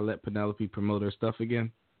 and I'll let Penelope promote her stuff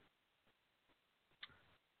again?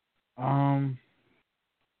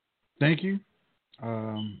 Thank you.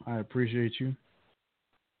 I appreciate you.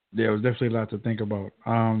 Yeah, it was definitely a lot to think about.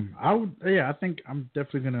 I think I'm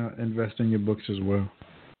definitely gonna invest in your books as well.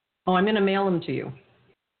 Oh, I'm gonna mail them to you.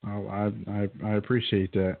 Oh, I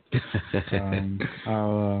appreciate that.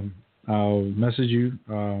 I'll message you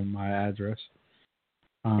my address.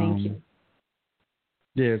 Thank you.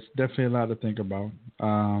 Yeah, it's definitely a lot to think about.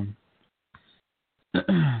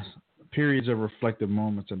 Periods of reflective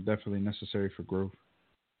moments are definitely necessary for growth.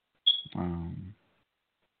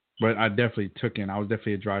 But I definitely I was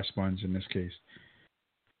definitely a dry sponge in this case.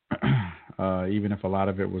 Even if a lot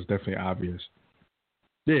of it was definitely obvious.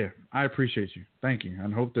 Yeah, I appreciate you. Thank you.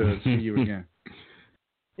 And hope to see you again.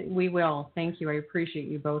 We will. Thank you. I appreciate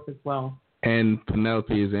you both as well. And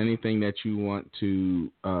Penelope, is there anything that you want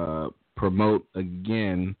to promote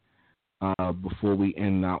again before we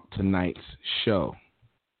end out tonight's show?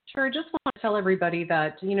 Sure. I just want to tell everybody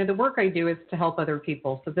that, the work I do is to help other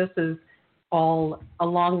people. So this is all a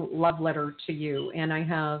long love letter to you. And I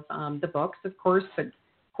have the books, of course, the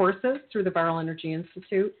courses through the Viral Energy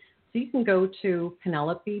Institute. So you can go to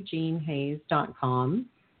PenelopeJeanHayes.com,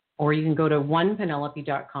 or you can go to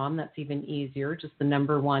onepenelope.com. That's even easier, just the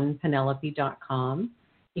number one, Penelope.com.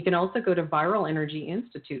 You can also go to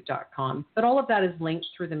viralenergyinstitute.com. But all of that is linked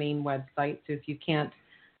through the main website. So if you can't,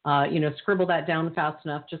 scribble that down fast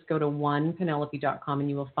enough, just go to onepenelope.com and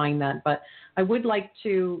you will find that. But I would like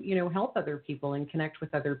to, help other people and connect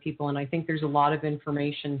with other people. And I think there's a lot of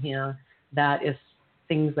information here that is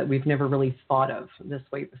things that we've never really thought of this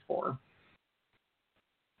way before.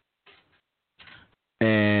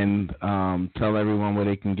 And tell everyone where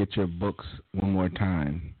they can get your books one more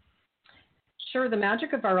time. Sure. The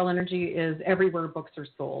Magic of Viral Energy is everywhere books are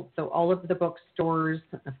sold. So all of the bookstores,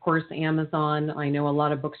 of course, Amazon. I know a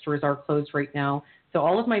lot of bookstores are closed right now. So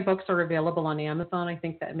all of my books are available on Amazon. I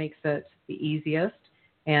think that makes it the easiest.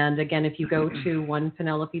 And again, if you go to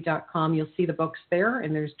onepenelope.com, you'll see the books there,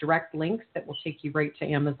 and there's direct links that will take you right to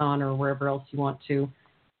Amazon or wherever else you want to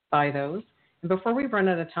buy those. And before we run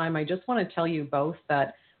out of time, I just want to tell you both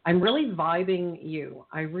that I'm really vibing you.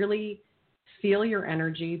 I really feel your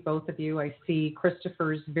energy, both of you. I see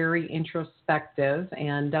Christopher's very introspective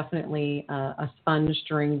and definitely a sponge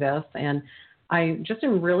during this. And I just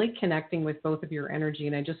am really connecting with both of your energy.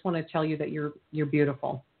 And I just want to tell you that you're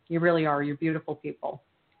beautiful. You really are. You're beautiful people.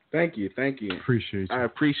 Thank you. Appreciate you. I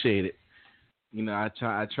appreciate it. I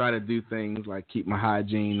try to do things like keep my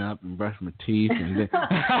hygiene up and brush my teeth, and then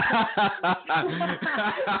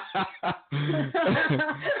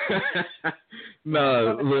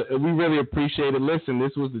No, we really appreciate it. Listen,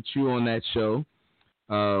 this was the Choo on That show.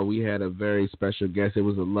 We had a very special guest. It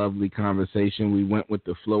was a lovely conversation. We went with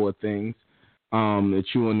the flow of things. The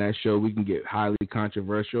Choo on That show, we can get highly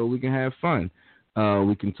controversial. We can have fun.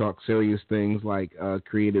 We can talk serious things like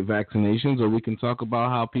creative vaccinations, or we can talk about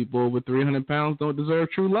how people over 300 pounds don't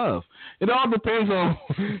deserve true love. It all depends on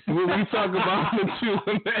what we talk about the Choo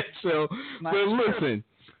on That show. But listen,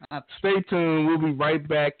 stay tuned. We'll be right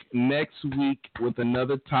back next week with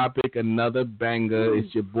another topic, another banger.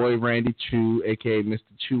 It's your boy Randy Choo, a.k.a. Mr.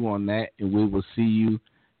 Choo on That, and we will see you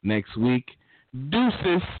next week.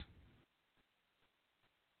 Deuces.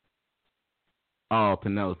 Oh,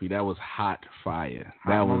 Penelope, that was hot fire.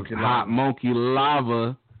 That was hot monkey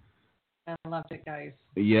lava. I loved it, guys.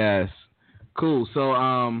 Yes. Cool. So,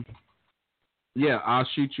 yeah, I'll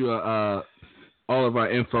shoot you all of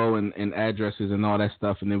our info and addresses and all that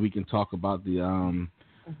stuff, and then we can talk about the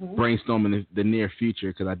brainstorm in the near future,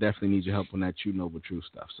 because I definitely need your help on that True Noble True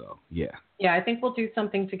stuff. So, yeah. Yeah, I think we'll do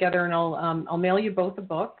something together, and I'll mail you both a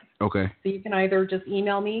book. Okay. So you can either just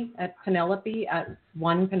email me at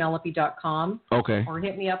Penelope@onepenelope.com. Okay. Or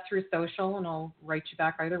hit me up through social, and I'll write you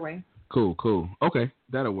back either way. Cool. Okay,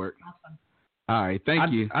 that'll work. Awesome. All right,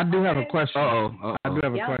 thank you. I do have a question. Uh-oh. I do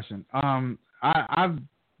have a question. I've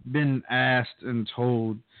been asked and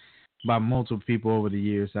told by multiple people over the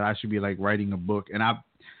years that I should be like writing a book, and I've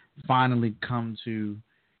finally come to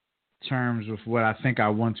terms with what I think I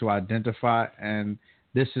want to identify, and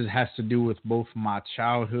this has to do with both my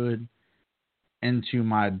childhood into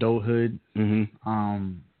my adulthood.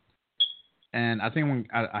 Mm-hmm. And I think when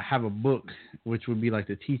I have a book, which would be like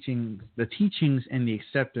the teachings and the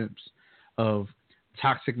acceptance of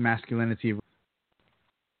toxic masculinity